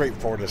going straight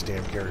for this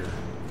damn carrier.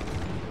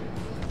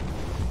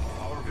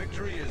 Our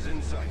victory is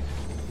in sight.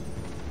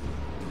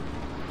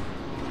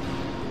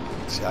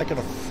 See, I can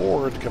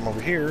afford to come over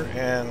here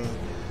and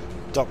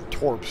dump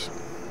torps,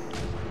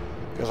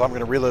 because I'm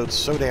going to reload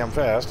so damn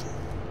fast.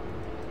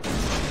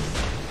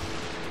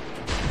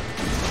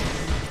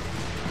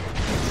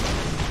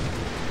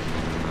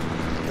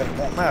 That it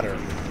won't matter.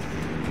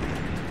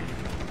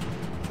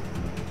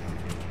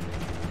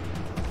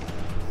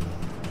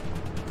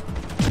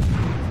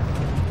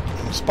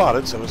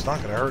 spotted, so it's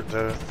not going to hurt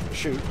to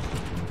shoot.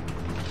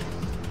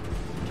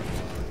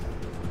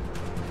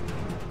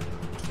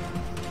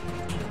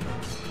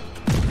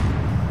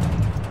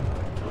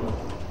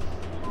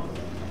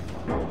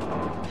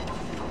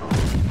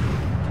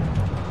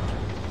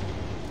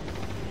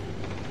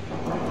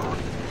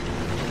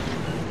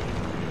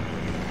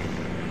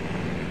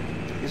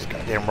 These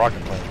goddamn rocket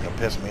planes are going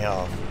to piss me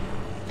off.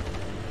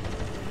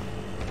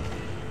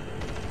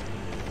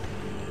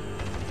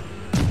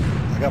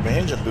 I got my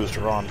engine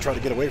booster on to try to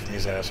get away from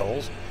these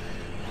assholes.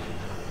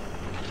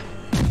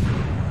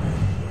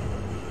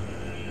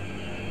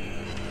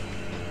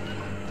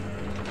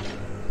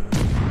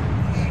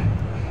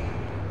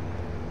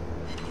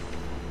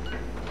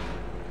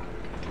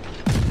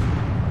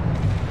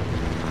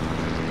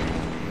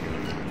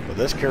 But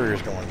this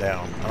carrier's going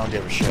down. I don't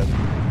give a shit.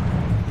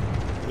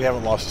 We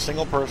haven't lost a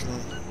single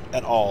person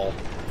at all.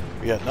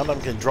 Yet none of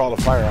them can draw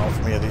the fire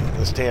off me of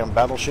this damn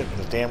battleship and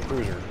this damn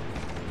cruiser.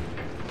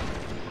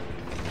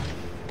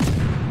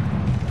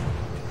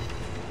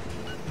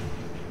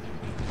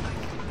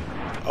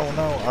 Oh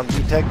no, I'm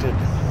detected.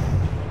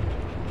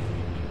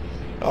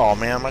 Oh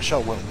man, my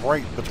shell went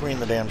right between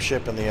the damn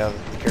ship and the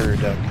carrier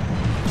deck.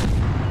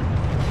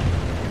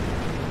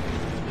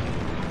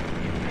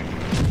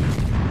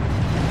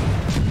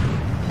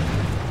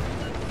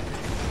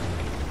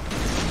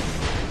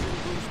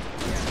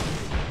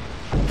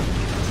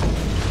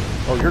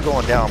 Oh, you're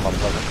going down,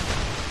 motherfucker.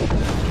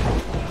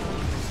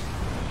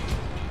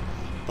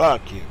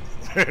 Fuck you.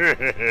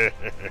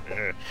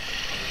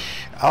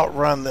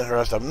 Outrun the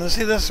rest of them.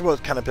 See, this is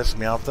what kind of pisses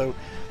me off, though.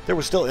 There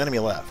was still enemy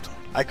left.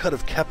 I could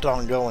have kept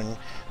on going.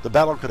 The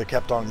battle could have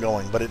kept on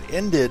going, but it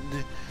ended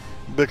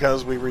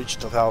because we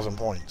reached 1,000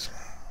 points.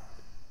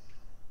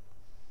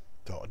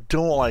 So I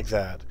don't like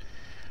that.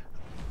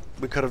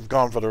 We could have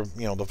gone for the,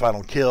 the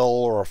final kill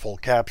or a full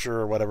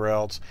capture or whatever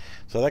else.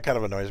 So that kind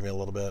of annoys me a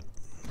little bit.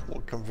 We'll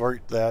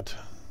convert that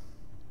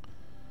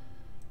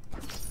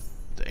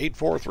to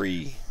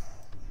 843.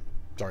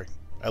 Sorry,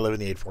 I live in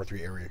the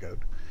 843 area code.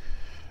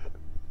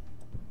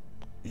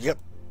 Yep,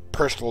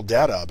 personal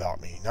data about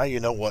me. Now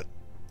you know what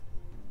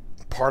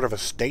part of a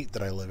state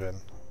that I live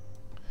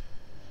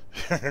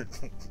in.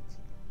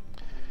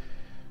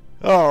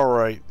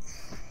 Alright.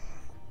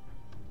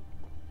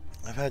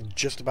 I've had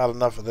just about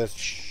enough of this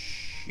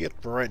shit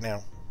for right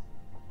now.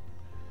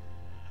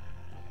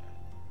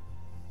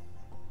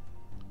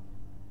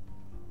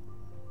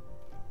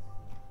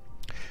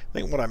 I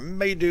think what I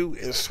may do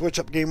is switch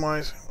up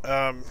game-wise.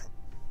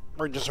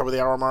 We're just over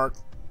the hour mark.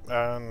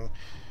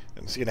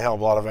 And seeing a hell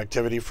of a lot of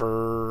activity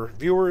for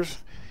viewers,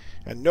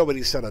 and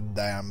nobody said a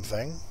damn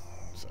thing.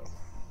 So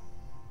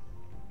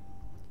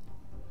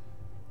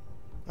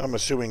I'm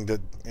assuming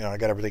that I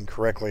got everything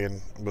correctly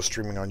and was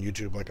streaming on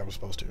YouTube like I was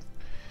supposed to.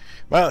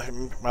 Well,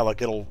 my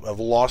luck, it'll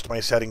have lost my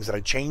settings that I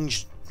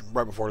changed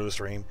right before the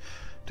stream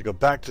to go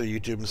back to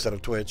YouTube instead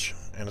of Twitch,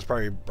 and it's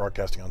probably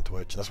broadcasting on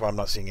Twitch. That's why I'm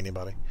not seeing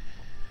anybody.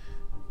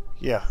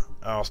 Yeah,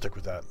 I'll stick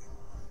with that.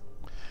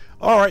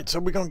 All right, so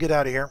we're gonna get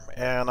out of here,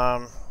 and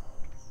I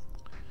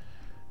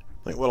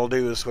think what I'll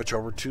do is switch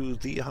over to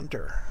the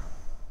Hunter.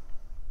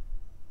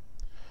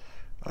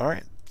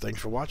 Alright,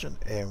 thanks for watching,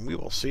 and we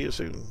will see you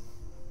soon.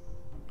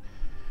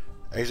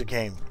 Exit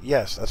game.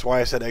 Yes, that's why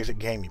I said exit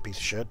game, you piece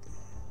of shit.